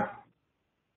 where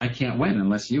I can't win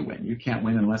unless you win. You can't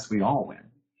win unless we all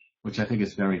win, which I think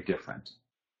is very different.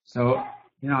 So,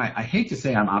 I hate to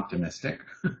say I'm optimistic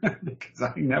because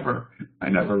I never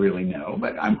really know,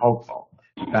 but I'm hopeful.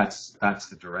 That's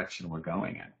the direction we're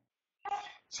going in.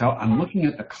 So I'm looking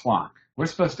at the clock. We're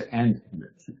supposed to end in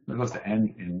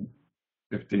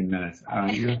 15 minutes.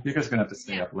 You're just going to have to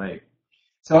stay up late.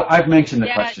 So I've mentioned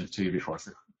the questions to you before.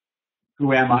 So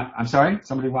who am I? I'm sorry,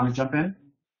 somebody want to jump in?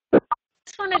 I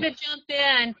just wanted to jump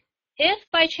in. If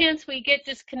by chance we get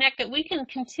disconnected, we can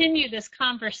continue this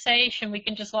conversation. We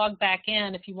can just log back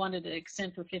in if you wanted to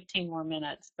extend for 15 more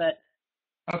minutes. But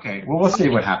okay, well, we'll see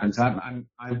what happens. I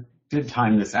did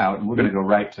time this out, and we're going to go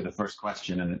right to the first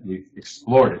question, and we've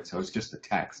explored it, so it's just the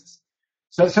texts.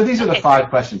 So these are the 5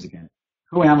 questions again.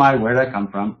 Who am I? Where did I come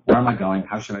from? Where am I going?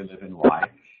 How should I live and why?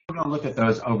 We're going to look at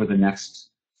those over the next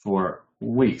 4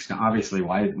 weeks. Now, obviously,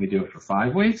 why did we do it for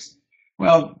 5 weeks?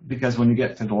 Well, because when you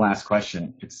get to the last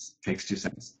question, it takes 2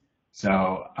 sentences.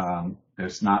 So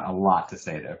there's not a lot to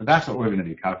say there, but that's what we're going to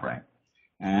be covering.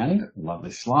 And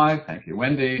lovely slide. Thank you,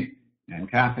 Wendy and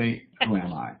Kathy. Who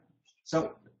am I?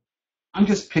 So I'm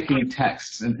just picking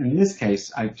texts. And in this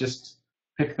case, I just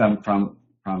picked them from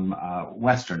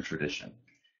Western tradition.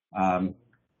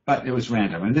 But it was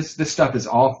random. And this stuff is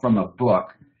all from a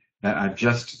book that I've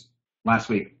just last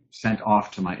week sent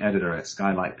off to my editor at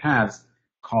Skylight Paths,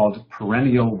 called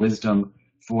Perennial Wisdom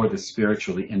for the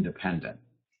Spiritually Independent.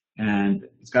 And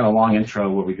it's got a long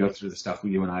intro where we go through the stuff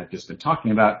you and I have just been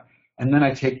talking about. And then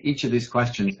I take each of these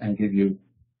questions and give you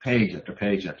page after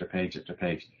page after page after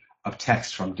page of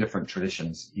text from different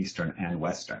traditions, Eastern and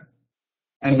Western.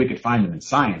 And we could find them in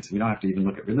science. We don't have to even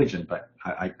look at religion, but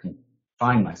I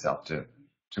confine myself to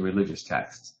religious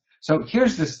texts. So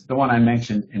here's the one I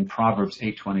mentioned in Proverbs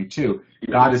 8:22.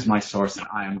 God is my source and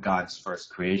I am God's first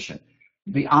creation.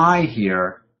 The I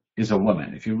here is a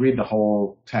woman. If you read the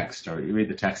whole text, or you read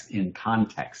the text in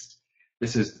context,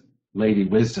 this is Lady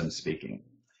Wisdom speaking.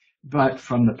 But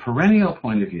from the perennial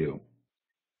point of view,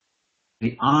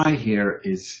 the I here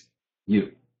is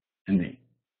you and me.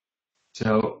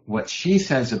 So what she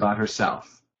says about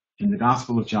herself, in the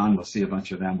Gospel of John, we'll see a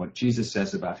bunch of them, what Jesus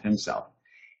says about himself.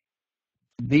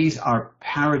 These are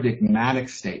paradigmatic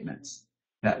statements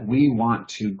that we want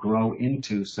to grow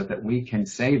into so that we can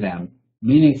say them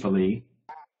meaningfully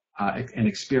and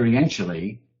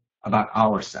experientially about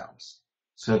ourselves.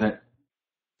 So that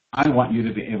I want you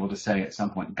to be able to say at some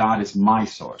point, God is my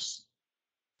source.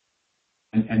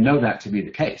 And know that to be the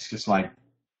case, just like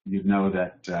you know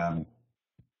that,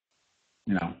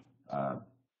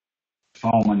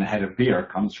 foam on the head of beer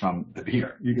comes from the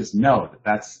beer. You just know that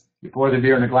that's, you pour the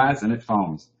beer in a glass and it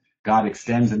foams. God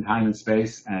extends in time and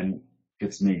space, and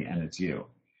it's me and it's you.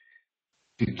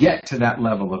 To get to that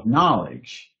level of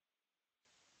knowledge,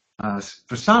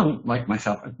 for some, like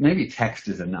myself, maybe text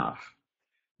is enough,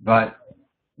 but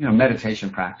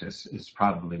meditation practice is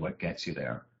probably what gets you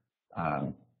there.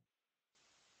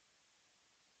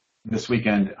 This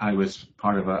weekend, I was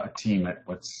part of a team at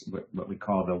what we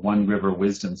call the One River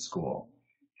Wisdom School,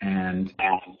 and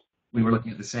we were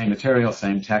looking at the same material,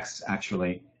 same texts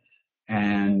actually,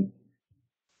 and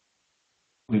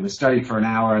we would study for an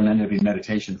hour, and then there'd be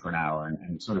meditation for an hour,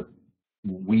 and sort of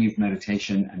weave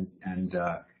meditation and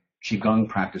qigong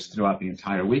practice throughout the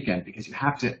entire weekend, because you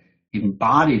have to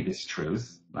embody this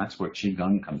truth. That's where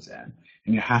qigong comes in,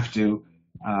 and you have to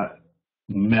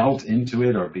melt into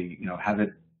it, or have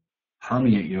it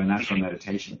permeate you, and that's where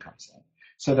meditation comes in.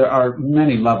 So there are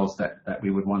many levels that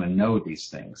we would want to know these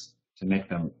things to make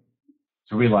them,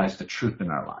 to realize the truth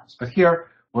in our lives. But here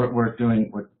we're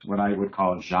doing what I would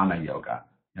call jnana yoga,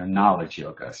 knowledge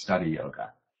yoga, study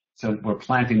yoga. So we're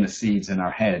planting the seeds in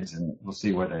our heads, and we'll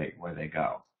see where they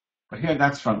go. But here,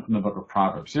 that's from the book of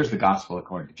Proverbs. Here's the gospel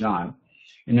according to John.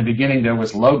 In the beginning there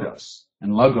was Logos,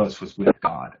 and Logos was with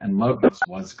God, and Logos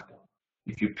was God.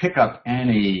 If you pick up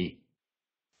any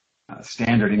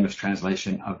standard English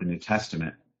translation of the New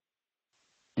Testament,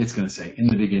 it's going to say, in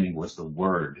the beginning was the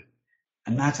Word.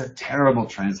 And that's a terrible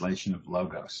translation of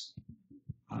Logos.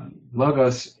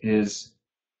 Logos is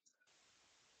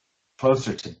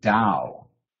closer to Tao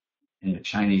in the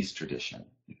Chinese tradition,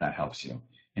 if that helps you.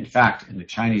 In fact, in the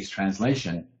Chinese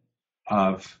translation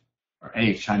of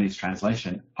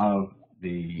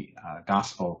the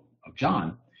Gospel of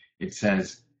John, it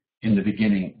says, in the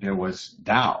beginning there was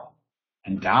Tao,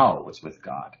 and Tao was with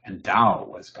God, and Tao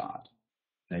was God.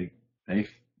 They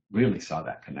really saw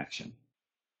that connection.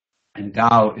 And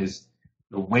Tao is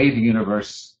the way the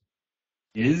universe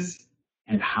is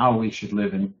and how we should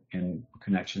live in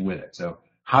connection with it. So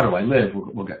how do I live?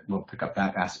 We'll pick up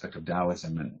that aspect of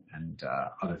Taoism and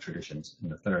other traditions in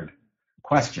the third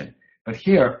question. But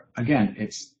here, again,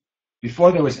 it's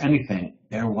before there was anything,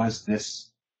 there was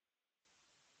this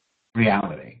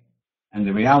reality. And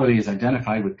the reality is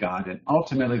identified with God, and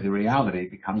ultimately the reality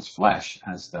becomes flesh,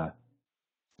 as the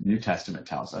New Testament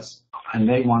tells us.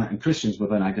 And Christians will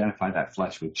then identify that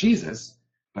flesh with Jesus,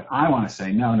 but I want to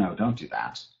say, no, don't do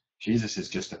that. Jesus is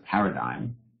just a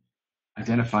paradigm.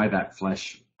 Identify that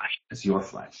flesh as your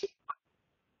flesh.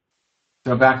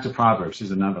 So back to Proverbs,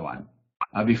 here's another one.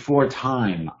 Before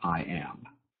time, I am.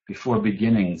 Before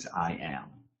beginnings, I am.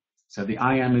 So the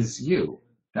I am is you.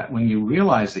 That when you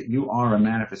realize that you are a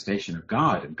manifestation of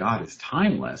God, and God is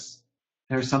timeless,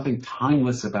 there's something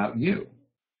timeless about you.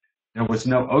 There was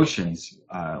no oceans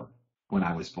when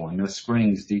I was born, no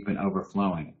springs deep and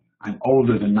overflowing. I'm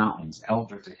older than mountains,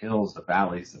 elder to hills, the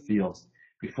valleys, the fields.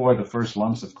 Before the first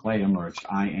lumps of clay emerged,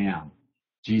 I am.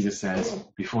 Jesus says,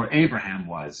 before Abraham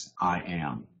was, I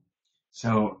am.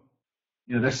 So,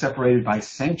 they're separated by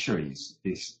centuries,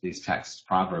 these texts,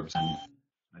 Proverbs and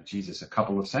Jesus, a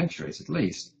couple of centuries at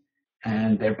least,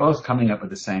 and they're both coming up with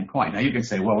the same point. Now you can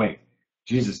say, well, wait,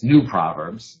 Jesus knew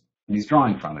Proverbs and he's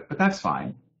drawing from it, but that's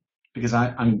fine, because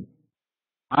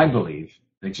I believe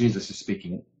that Jesus is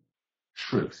speaking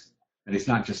truth, that he's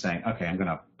not just saying, okay, I'm going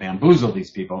to bamboozle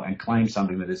these people and claim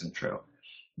something that isn't true.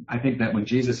 I think that when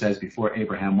Jesus says, before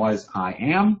Abraham was, I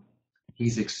am,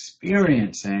 he's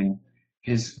experiencing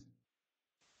his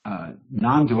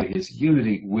non-duality, his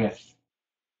unity with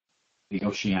the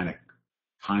oceanic,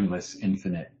 timeless,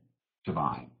 infinite,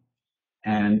 divine.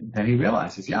 And then he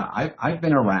realizes, yeah, I've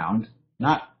been around,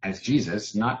 not as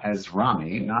Jesus, not as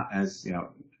Rami, not as,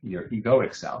 your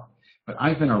egoic self, but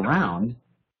I've been around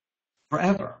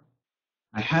forever.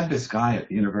 I had this guy at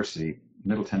the university,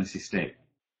 Middle Tennessee State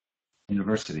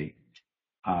University,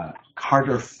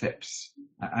 Carter Phipps.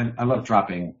 I love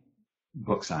dropping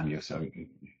books on you, so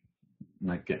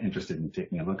might get interested in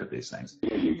taking a look at these things.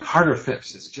 Carter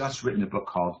Phipps has just written a book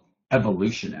called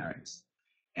Evolutionaries.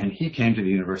 And he came to the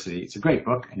university. It's a great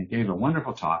book, and he gave a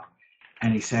wonderful talk.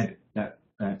 And he said that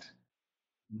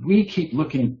we keep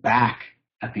looking back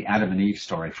at the Adam and Eve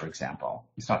story, for example.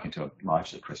 He's talking to a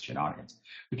largely Christian audience.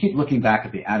 We keep looking back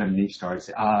at the Adam and Eve story and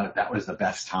say, that was the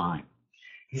best time.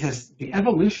 He says the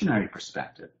evolutionary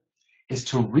perspective is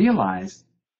to realize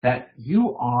that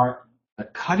you are the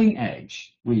cutting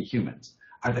edge, we humans,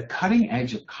 are the cutting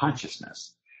edge of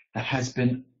consciousness that has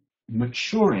been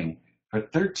maturing for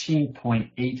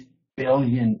 13.8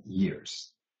 billion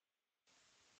years.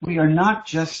 We are not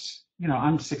just,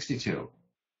 I'm 62.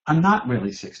 I'm not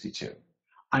really 62.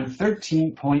 I'm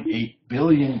 13.8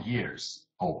 billion years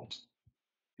old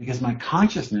because my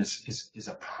consciousness is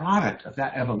a product of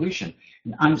that evolution.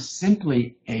 And I'm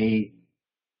simply a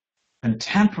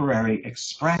contemporary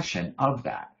expression of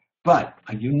that, but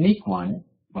a unique one,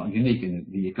 well, unique in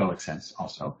the egoic sense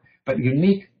also, but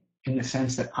unique in the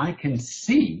sense that I can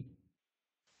see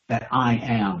that I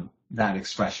am that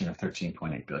expression of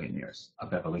 13.8 billion years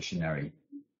of evolutionary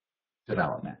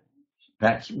development.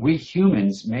 That we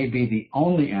humans may be the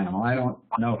only animal. I don't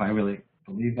know if I really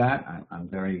believe that. I'm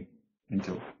very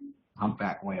into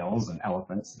humpback whales and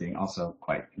elephants being also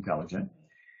quite intelligent.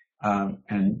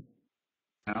 And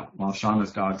while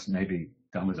Shauna's dogs may be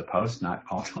dumb as a post, not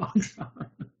all dogs are.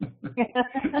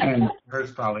 And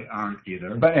hers probably aren't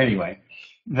either. But anyway,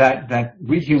 that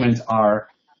we humans are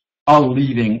a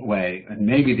leading way, and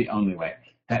maybe the only way,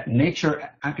 that nature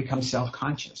becomes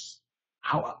self-conscious.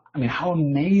 How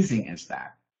amazing is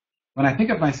that? When I think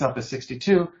of myself as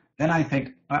 62, then I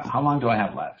think, how long do I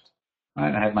have left?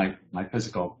 Right? I had my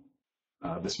physical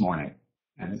this morning,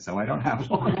 and so I don't have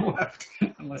long left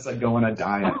unless I go on a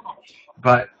diet.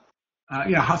 But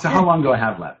how long do I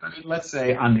have left? I mean, let's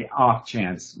say on the off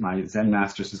chance my Zen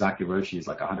master Suzaki Roshi is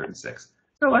like 106.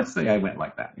 So let's say I went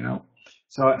like that,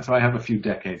 So I have a few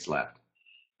decades left,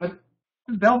 but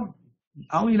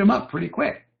I'll eat them up pretty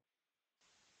quick.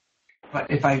 But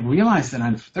if I realize that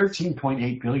I'm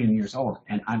 13.8 billion years old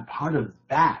and I'm part of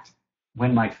that,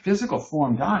 when my physical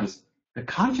form dies, the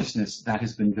consciousness that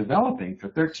has been developing for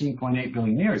 13.8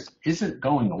 billion years isn't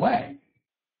going away.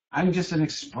 I'm just an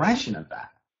expression of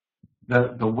that.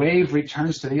 The wave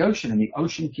returns to the ocean and the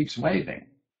ocean keeps waving.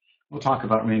 We'll talk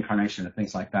about reincarnation and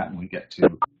things like that when we get to,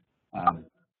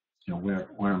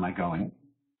 where am I going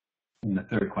in the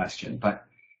third question. But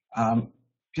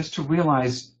just to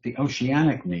realize the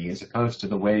oceanic me as opposed to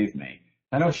the wave me.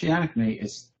 That oceanic me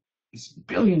is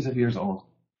billions of years old,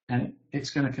 and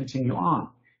it's going to continue on.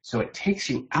 So it takes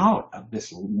you out of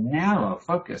this narrow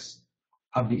focus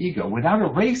of the ego without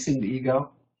erasing the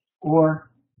ego or,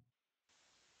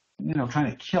 trying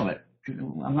to kill it.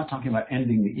 I'm not talking about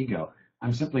ending the ego.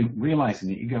 I'm simply realizing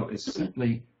the ego is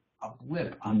simply a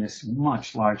blip on this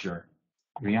much larger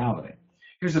reality.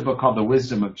 Here's a book called The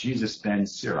Wisdom of Jesus ben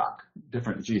Sirach,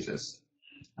 different Jesus,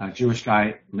 a Jewish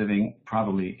guy living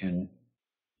probably in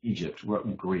Egypt, wrote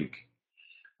in Greek.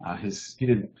 His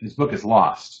book is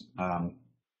lost.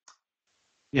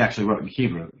 He actually wrote in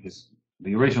Hebrew.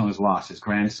 The original is lost. His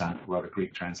grandson wrote a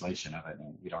Greek translation of it,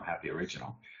 and we don't have the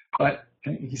original. But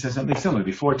he says something similar.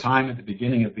 Before time, at the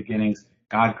beginning of beginnings,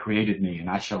 God created me, and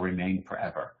I shall remain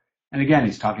forever. And again,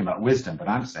 he's talking about wisdom, but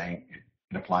I'm saying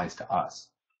it applies to us.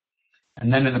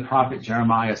 And then in the prophet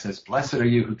Jeremiah says, "Blessed are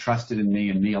you who trusted in me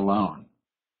and me alone.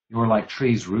 You are like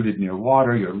trees rooted near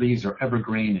water. Your leaves are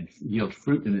evergreen and yield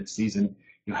fruit in its season.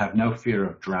 You have no fear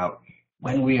of drought."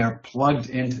 When we are plugged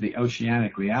into the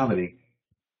oceanic reality,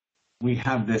 we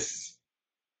have this,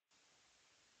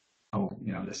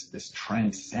 this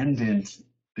transcendent,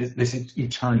 this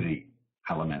eternity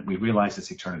element. We realize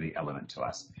this eternity element to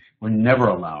us. We're never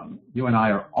alone. You and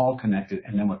I are all connected,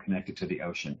 and then we're connected to the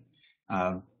ocean.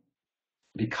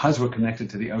 Because we're connected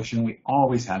to the ocean, we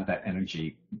always have that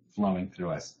energy flowing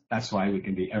through us. That's why we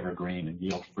can be evergreen and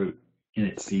yield fruit in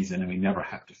its season, and we never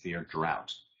have to fear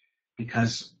drought,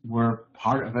 because we're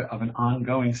part of an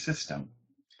ongoing system.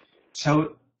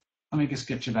 So let me just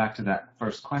get you back to that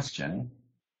first question.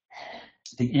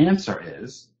 The answer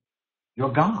is,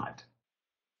 you're God,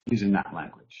 using that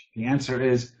language. The answer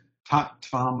is Tat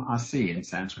Tvam Asi in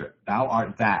Sanskrit. Thou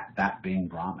art that being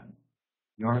Brahman.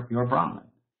 You're Brahman.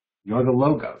 You're the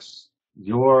Logos.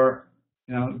 You're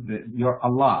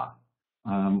Allah.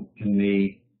 In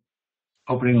the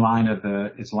opening line of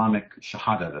the Islamic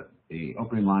Shahada, the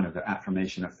opening line of the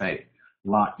affirmation of faith,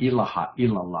 La ilaha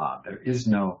illallah. There is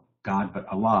no God but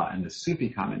Allah. And the Sufi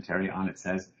commentary on it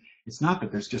says, it's not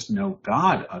that there's just no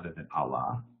God other than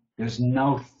Allah. There's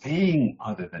no thing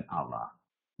other than Allah.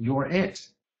 You're it.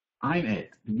 I'm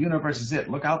it. The universe is it.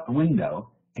 Look out the window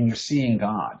and you're seeing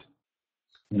God.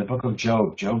 In the book of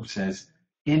Job, Job says,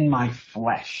 in my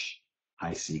flesh,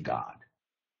 I see God.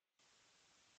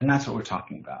 And that's what we're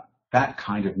talking about. That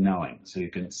kind of knowing. So you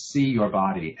can see your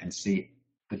body and see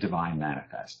the divine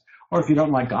manifest. Or if you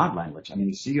don't like God language, I mean,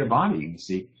 you see your body and you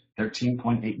see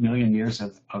 13.8 million years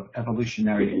of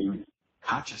evolutionary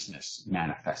consciousness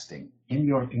manifesting in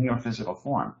your physical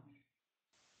form.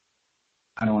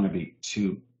 I don't want to be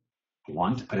too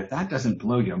blunt, but if that doesn't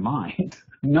blow your mind,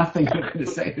 nothing I'm going to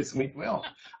say this week will.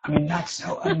 I mean, that's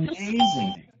so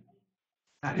amazing.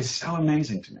 That is so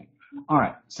amazing to me. All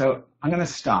right, so I'm going to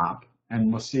stop,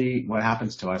 and we'll see what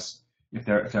happens to us if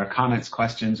there are comments,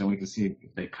 questions, and we can see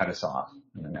if they cut us off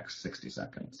in the next 60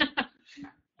 seconds.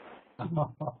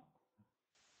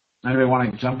 Anybody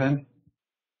want to jump in?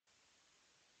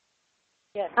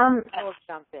 Yes, I will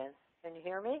jump in. Can you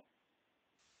hear me?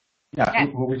 Yeah,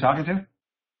 who are we talking to?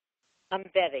 I'm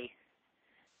Betty.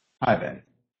 Hi, Betty.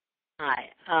 Hi.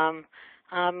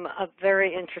 A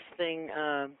very interesting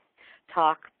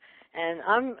talk, and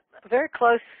I'm very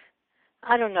close.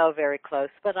 I don't know very close,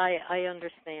 but I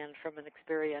understand from an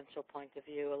experiential point of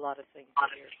view a lot of things that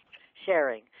you're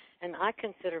sharing. And I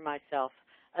consider myself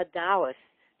a Taoist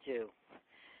Jew.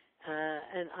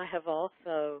 And I have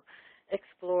also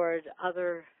explored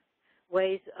other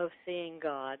ways of seeing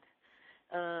God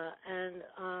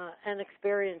and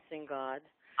experiencing God.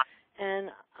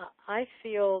 And I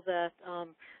feel that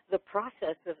the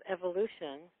process of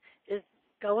evolution is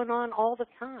going on all the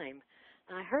time.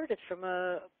 I heard it from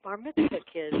a bar mitzvah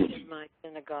kid in my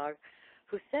synagogue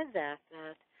who said that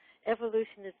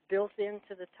evolution is built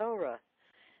into the Torah.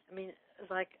 I mean,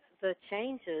 like the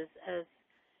changes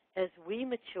as we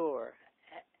mature,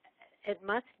 it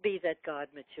must be that God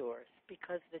matures,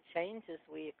 because the changes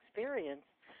we experience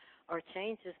are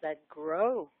changes that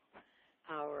grow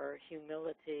our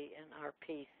humility and our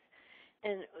peace.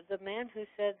 And the man who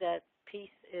said that peace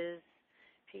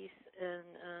and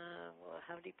well,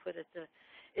 how do you put it?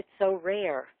 It's so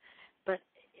rare. But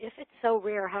if it's so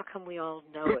rare, how come we all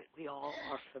know it? We all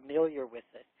are familiar with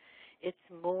it.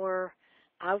 It's more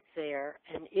out there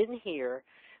and in here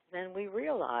than we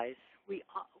realize.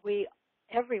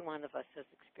 Every one of us has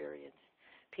experienced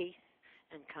peace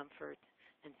and comfort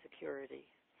and security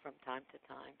from time to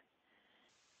time.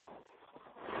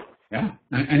 Yeah,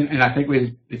 and I think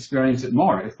we experience it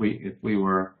more if we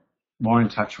were more in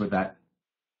touch with that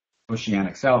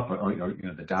oceanic self, or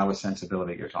the Taoist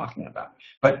sensibility you're talking about.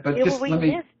 But yeah, just let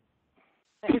me.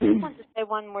 I just want to say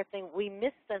one more thing. We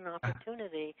missed an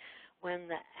opportunity when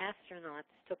the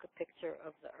astronauts took a picture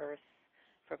of the Earth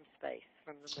from space,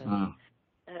 from the moon.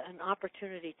 An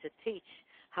opportunity to teach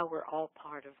how we're all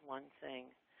part of one thing.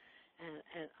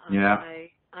 And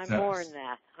I'm more in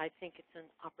that. I think it's an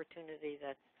opportunity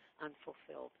that's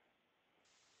unfulfilled.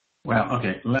 Well,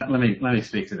 okay, let me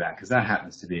speak to that, because that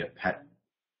happens to be a pet,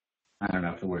 I don't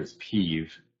know if the word is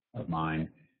peeve of mine,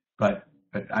 but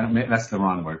I don't. That's the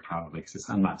wrong word probably, because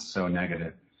I'm not so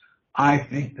negative. I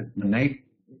think that when they,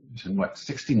 in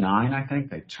 69, I think,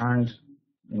 they turned,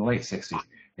 in the late 60s,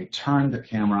 they turned the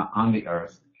camera on the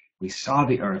Earth. We saw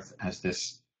the Earth as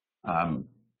this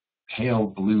pale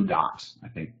blue dot, I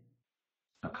think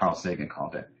Carl Sagan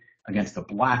called it, against the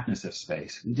blackness of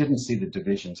space. We didn't see the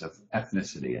divisions of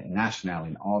ethnicity and nationality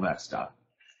and all that stuff.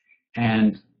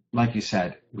 And like you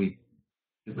said,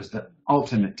 it was the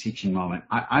ultimate teaching moment.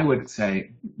 I would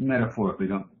say, metaphorically,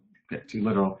 don't get too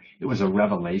literal, it was a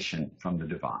revelation from the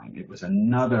divine. It was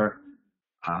another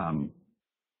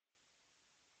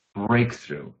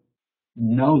breakthrough,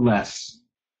 no less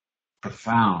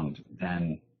profound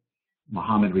than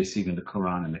Muhammad receiving the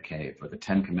Quran in the cave, or the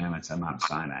Ten Commandments on Mount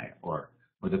Sinai, or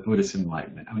the Buddhist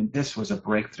enlightenment. I mean, this was a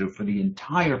breakthrough for the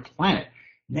entire planet.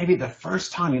 Maybe the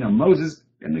first time, Moses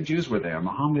and the Jews were there,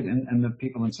 Muhammad and the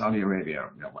people in Saudi Arabia,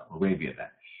 Arabia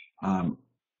then.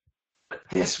 But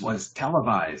this was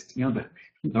televised. The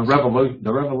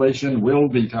revelation will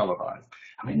be televised.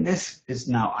 I mean, this is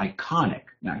now iconic.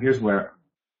 Now, here's where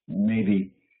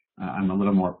maybe I'm a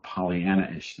little more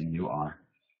Pollyanna-ish than you are.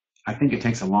 I think it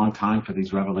takes a long time for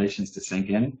these revelations to sink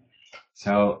in.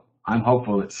 So I'm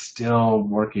hopeful it's still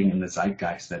working in the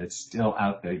zeitgeist, that it's still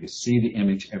out there. You see the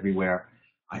image everywhere.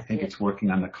 I think it's working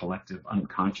on the collective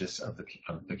unconscious of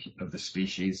the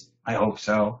species. I hope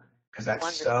so, because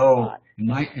that's so.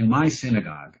 In my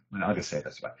synagogue, I'll just say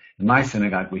this way: in my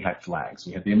synagogue, we had flags.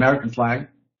 We had the American flag,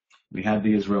 we had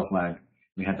the Israel flag,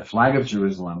 we had the flag of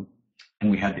Jerusalem,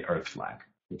 and we had the Earth flag,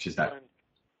 which is that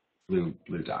blue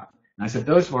dot. And I said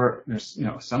those were,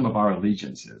 some of our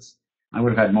allegiances. I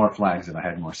would have had more flags if I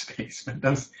had more space. But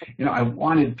those, I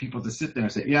wanted people to sit there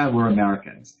and say, yeah, we're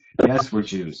Americans. Yes, we're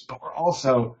Jews, but we're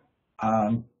also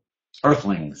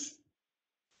earthlings.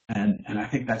 And I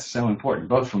think that's so important,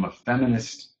 both from a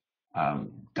feminist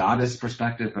goddess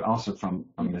perspective, but also from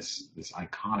this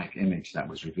iconic image that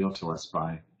was revealed to us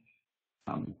by,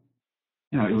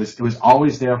 it was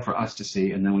always there for us to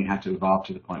see, and then we had to evolve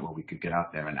to the point where we could get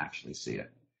out there and actually see it.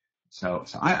 So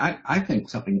I think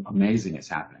something amazing is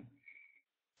happening.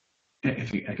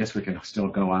 I guess we can still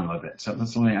go on a little bit. So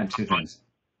let's only add two things.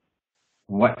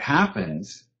 What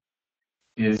happens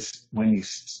is when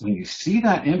you see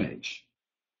that image,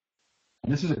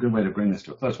 and this is a good way to bring this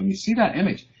to a close. When you see that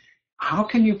image, how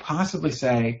can you possibly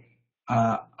say,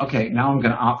 okay, now I'm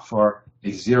going to opt for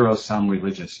a zero-sum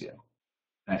religious view?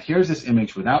 Here's this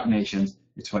image without nations.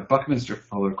 It's what Buckminster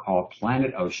Fuller called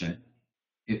Planet Ocean.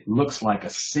 It looks like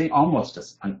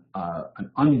almost an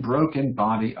unbroken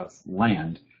body of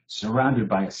land surrounded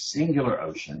by a singular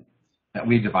ocean that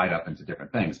we divide up into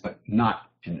different things, but not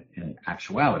in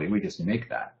actuality. We just make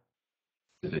that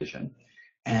division.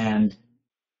 And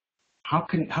how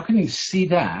can you see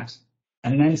that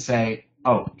and then say,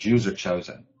 oh, Jews are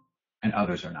chosen and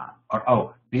others are not, or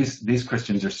oh, these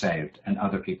Christians are saved and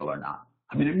other people are not?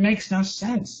 I mean, it makes no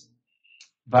sense.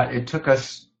 But it took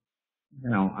us,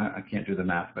 I can't do the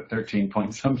math, but 13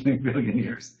 point something billion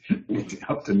years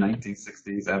up to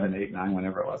 1967, 8, 9,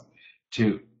 whenever it was,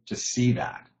 to see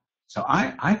that. So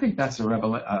I think that's a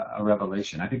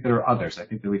revelation. I think there are others. I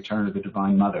think the return of the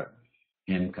Divine Mother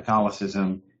in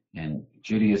Catholicism, in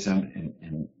Judaism,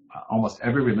 in almost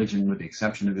every religion with the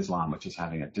exception of Islam, which is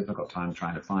having a difficult time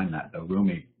trying to find that, though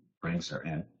Rumi brings her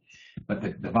in. But the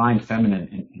divine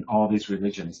feminine in all these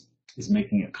religions is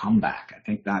making a comeback. I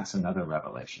think that's another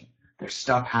revelation. There's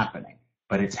stuff happening,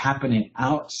 but it's happening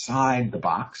outside the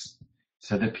box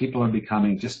so that people are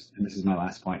becoming just, and this is my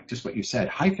last point, just what you said,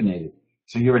 hyphenated.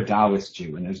 So you're a Taoist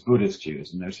Jew, and there's Buddhist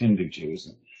Jews, and there's Hindu Jews.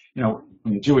 And,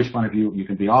 from the Jewish point of view, you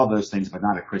can be all those things, but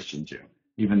not a Christian Jew,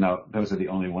 even though those are the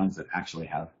only ones that actually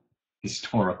have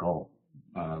historical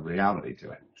reality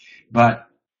to it. But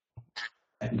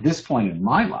at this point in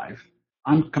my life,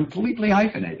 I'm completely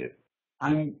hyphenated.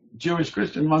 I'm Jewish,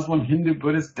 Christian, Muslim, Hindu,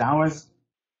 Buddhist, Taoist,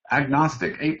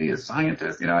 agnostic, atheist,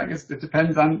 scientist. I guess it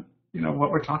depends on,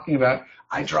 what we're talking about.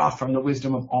 I draw from the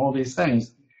wisdom of all these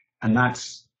things. And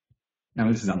that's,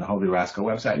 this is on the Holy Rascal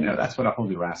website. That's what a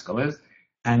Holy Rascal is.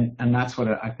 And that's what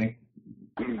I think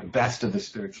the best of the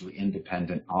spiritually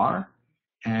independent are.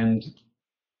 And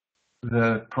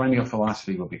the perennial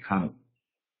philosophy will become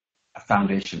a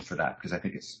foundation for that, because I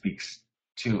think it speaks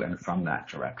to and from that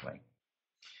directly.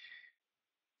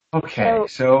 Okay,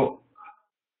 so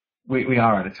we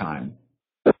are out of time.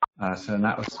 So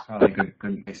that was probably a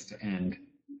good place to end.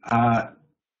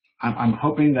 I'm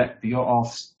hoping that you'll all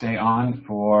stay on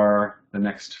for the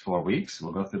next 4 weeks.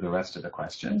 We'll go through the rest of the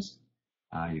questions.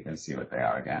 You can see what they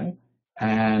are again.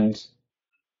 And,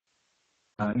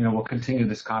 we'll continue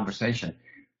this conversation.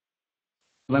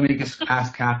 Let me just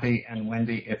ask Kathy and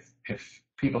Wendy if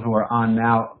people who are on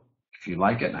now, if you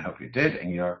like it, and I hope you did,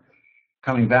 and you're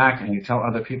coming back and you tell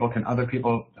other people,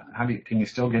 can you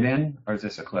still get in, or is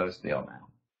this a closed deal now?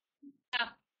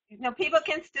 No, people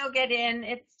can still get in.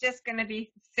 It's just going to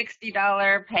be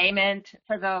 $60 payment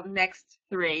for the next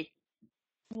 3.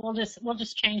 We'll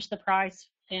just change the price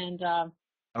and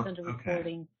send a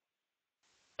recording.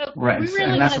 But right, we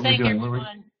really and that's want to what we're thank doing.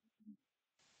 everyone.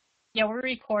 Yeah, we're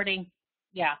recording.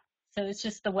 Yeah, so it's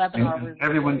just the webinar. And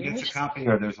everyone gets a copy,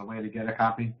 or there's a way to get a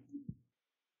copy?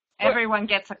 Everyone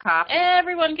gets a copy.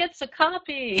 Everyone gets a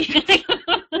copy.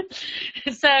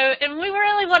 So, and we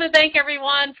really want to thank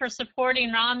everyone for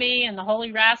supporting Rami and the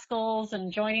Holy Rascals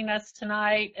and joining us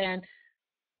tonight. And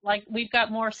we've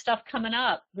got more stuff coming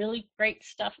up, really great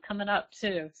stuff coming up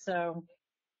too. So,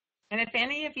 and if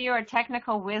any of you are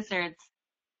technical wizards,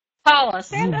 call us.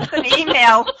 Send us an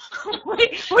email.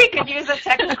 we could use a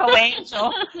technical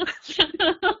angel.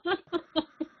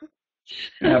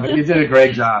 Yeah, but you did a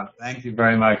great job. Thank you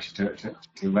very much to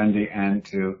Wendy and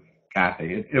to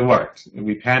Kathy. It worked.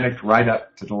 We panicked right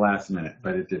up to the last minute,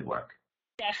 but it did work.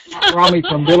 Yes. Rami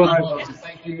from Villanova.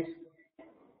 Thank you.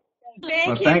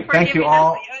 Thank you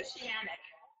all.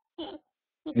 Oceanic.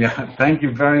 Yeah, thank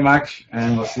you very much,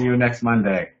 and we'll see you next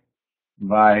Monday.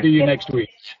 Bye. See you next week.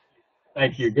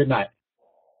 Thank you. Good night.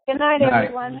 Good night, Good night.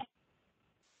 everyone.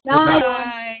 Good night.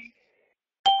 Bye.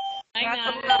 Lots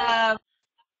of love.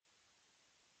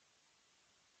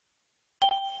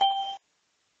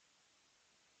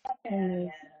 I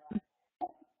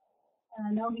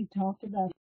know he talked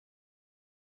about